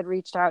when I had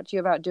reached out to you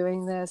about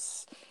doing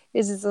this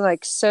is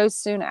like so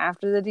soon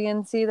after the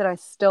DNC that I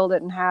still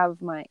didn't have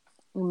my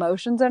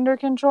emotions under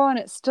control. And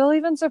it still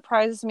even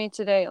surprises me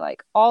today.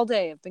 Like all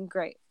day have been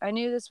great. I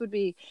knew this would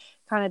be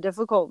kind of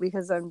difficult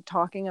because I'm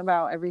talking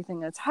about everything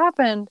that's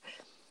happened.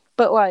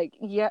 But like,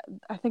 yeah,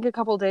 I think a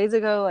couple days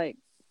ago, like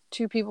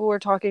 2 people were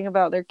talking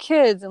about their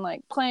kids and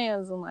like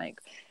plans and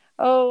like,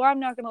 oh, I'm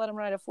not going to let them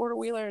ride a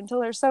 4-wheeler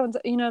until they're so,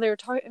 you know, they were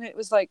talking, and it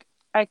was like,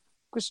 I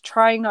was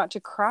trying not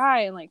to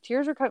cry, and like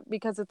tears were coming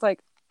because it's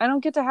like, I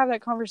don't get to have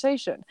that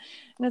conversation.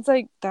 And it's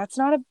like, that's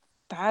not a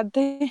bad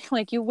thing.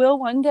 Like you will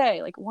one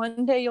day, like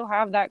one day you'll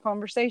have that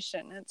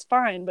conversation. It's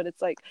fine. But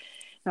it's like,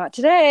 not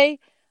today.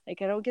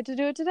 Like I don't get to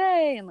do it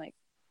today. And like,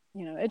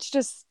 you know, it's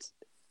just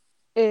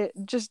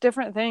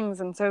different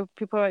things. And so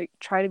people like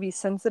try to be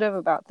sensitive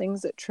about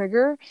things that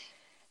trigger,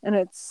 and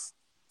it's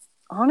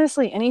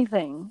honestly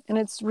anything. And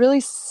it's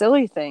really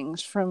silly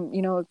things, from,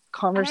 you know, a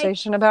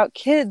conversation about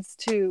kids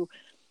to,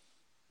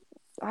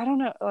 I don't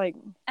know, like,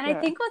 and I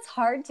think what's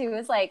hard too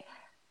is like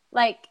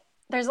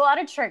there's a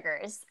lot of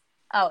triggers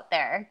out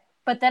there,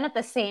 but then at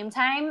the same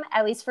time,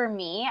 at least for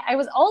me, I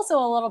was also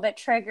a little bit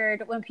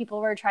triggered when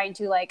people were trying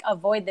to like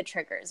avoid the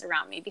triggers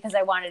around me because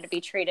I wanted to be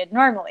treated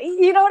normally.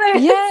 You know what I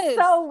mean? Yes.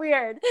 It's so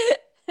weird.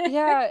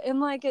 Yeah. And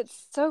like,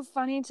 it's so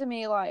funny to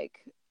me.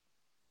 Like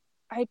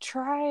I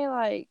try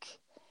like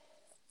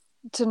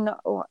to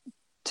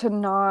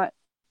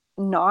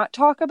not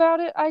talk about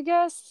it, I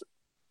guess.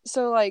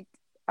 So like,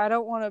 I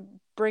don't want to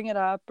bring it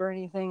up or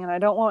anything, and I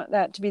don't want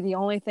that to be the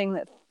only thing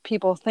that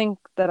people think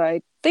that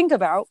I think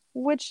about,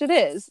 which it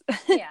is.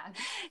 Yeah.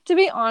 To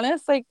be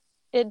honest, like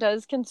it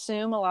does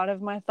consume a lot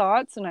of my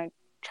thoughts, and I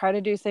try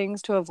to do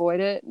things to avoid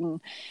it and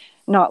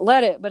not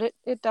let it, but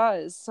it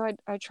does. So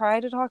I try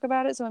to talk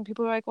about it. So when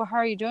people are like, well, how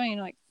are you doing?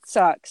 And like,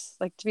 sucks.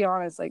 Like, to be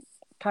honest, like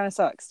kind of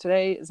sucks.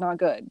 Today is not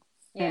good.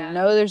 Yeah. And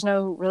no, there's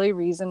no really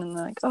reason. And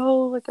they're like,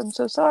 oh, like, I'm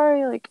so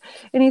sorry. Like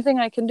anything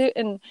I can do.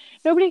 And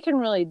nobody can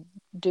really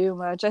do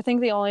much. I think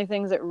the only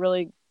things that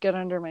really get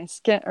under my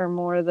skin are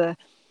more the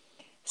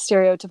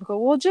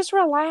stereotypical, well, just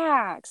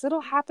relax.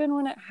 It'll happen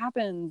when it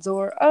happens.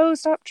 Or, oh,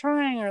 stop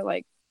trying. Or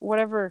like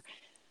whatever,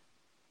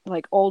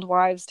 like old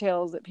wives'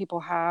 tales that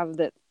people have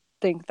that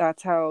think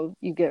that's how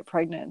you get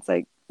pregnant. It's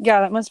like,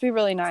 yeah, that must be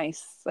really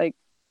nice. Like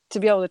to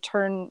be able to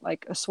turn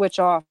like a switch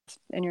off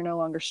and you're no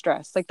longer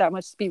stressed. Like that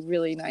must be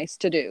really nice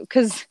to do,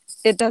 because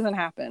it doesn't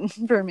happen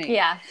for me.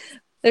 Yeah.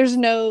 There's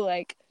no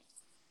like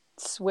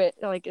switch.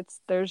 Like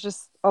there's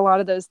just a lot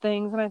of those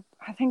things. And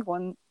I think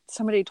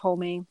somebody told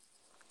me,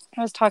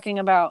 I was talking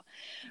about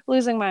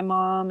losing my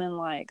mom and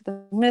like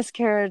the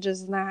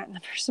miscarriages and that. And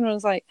the person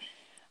was like,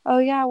 oh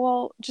yeah,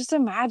 well, just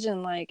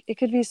imagine, like it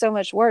could be so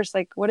much worse.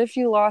 Like what if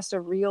you lost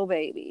a real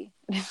baby?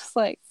 And it's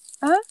like,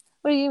 huh?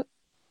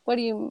 What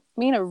do you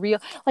mean a real,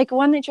 like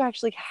one that you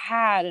actually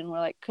had and were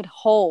like could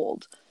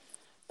hold?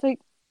 It's like,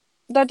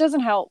 that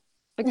doesn't help.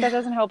 Like that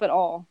doesn't help at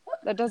all.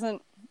 That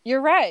doesn't,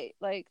 you're right.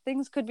 Like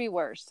things could be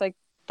worse. Like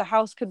the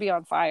house could be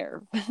on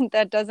fire.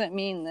 That doesn't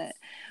mean that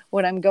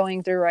what I'm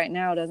going through right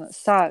now doesn't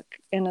suck.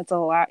 And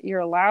you're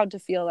allowed to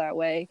feel that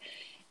way,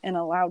 and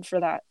allowed for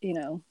that, you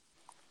know.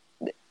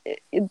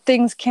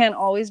 Things can't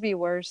always be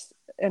worse,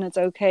 and it's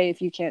okay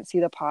if you can't see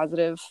the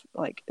positive.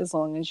 Like as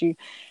long as you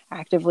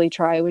actively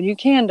try when you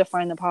can to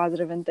find the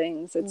positive in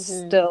things, it's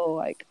still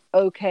like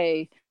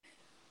okay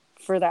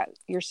for that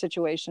your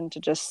situation to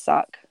just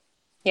suck.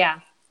 Yeah,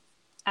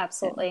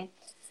 absolutely.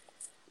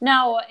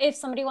 Now, if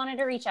somebody wanted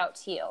to reach out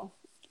to you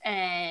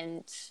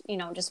and, you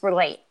know, just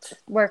relate,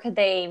 where could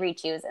they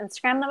reach you? Is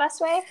Instagram the best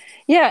way?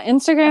 Yeah,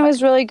 Instagram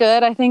is really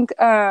good. I think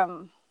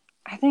I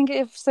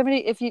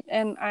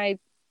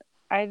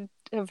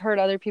have heard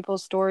other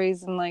people's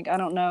stories, and like I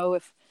don't know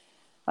if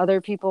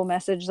other people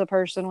message the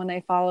person when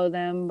they follow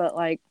them, but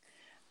like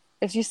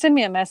if you send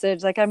me a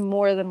message, like I'm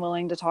more than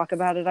willing to talk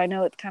about it. I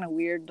know it's kind of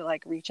weird to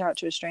like reach out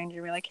to a stranger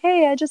and be like,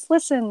 hey, I just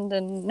listened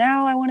and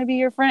now I want to be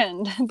your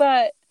friend,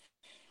 but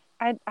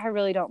I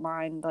really don't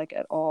mind like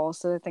at all.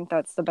 So I think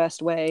that's the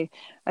best way.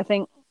 I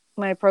think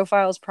my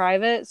profile is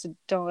private, so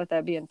don't let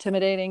that be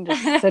intimidating.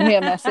 Just send me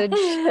a message.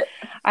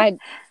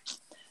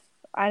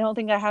 I don't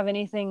think I have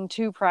anything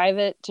too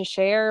private to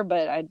share,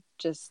 but I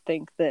just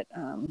think that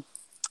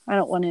I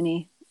don't want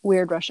any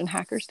weird Russian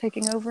hackers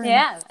taking over.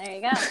 Yeah, there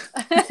you go.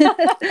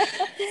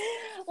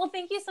 Well,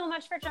 thank you so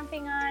much for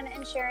jumping on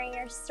and sharing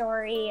your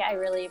story. I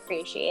really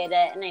appreciate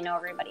it, and I know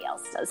everybody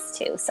else does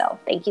too. So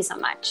thank you so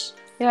much.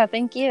 Yeah,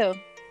 thank you.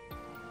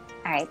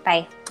 All right,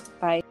 bye.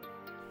 Bye.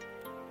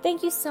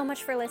 Thank you so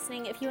much for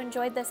listening. If you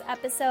enjoyed this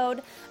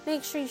episode,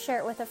 make sure you share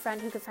it with a friend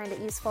who could find it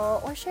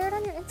useful, or share it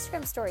on your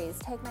Instagram stories.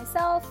 Tag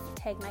myself,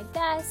 tag my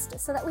guest,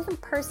 so that we can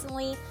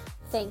personally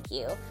thank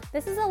you.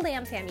 This is a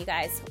lamb fam, you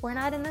guys. We're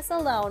not in this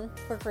alone.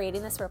 We're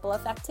creating this ripple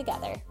effect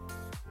together.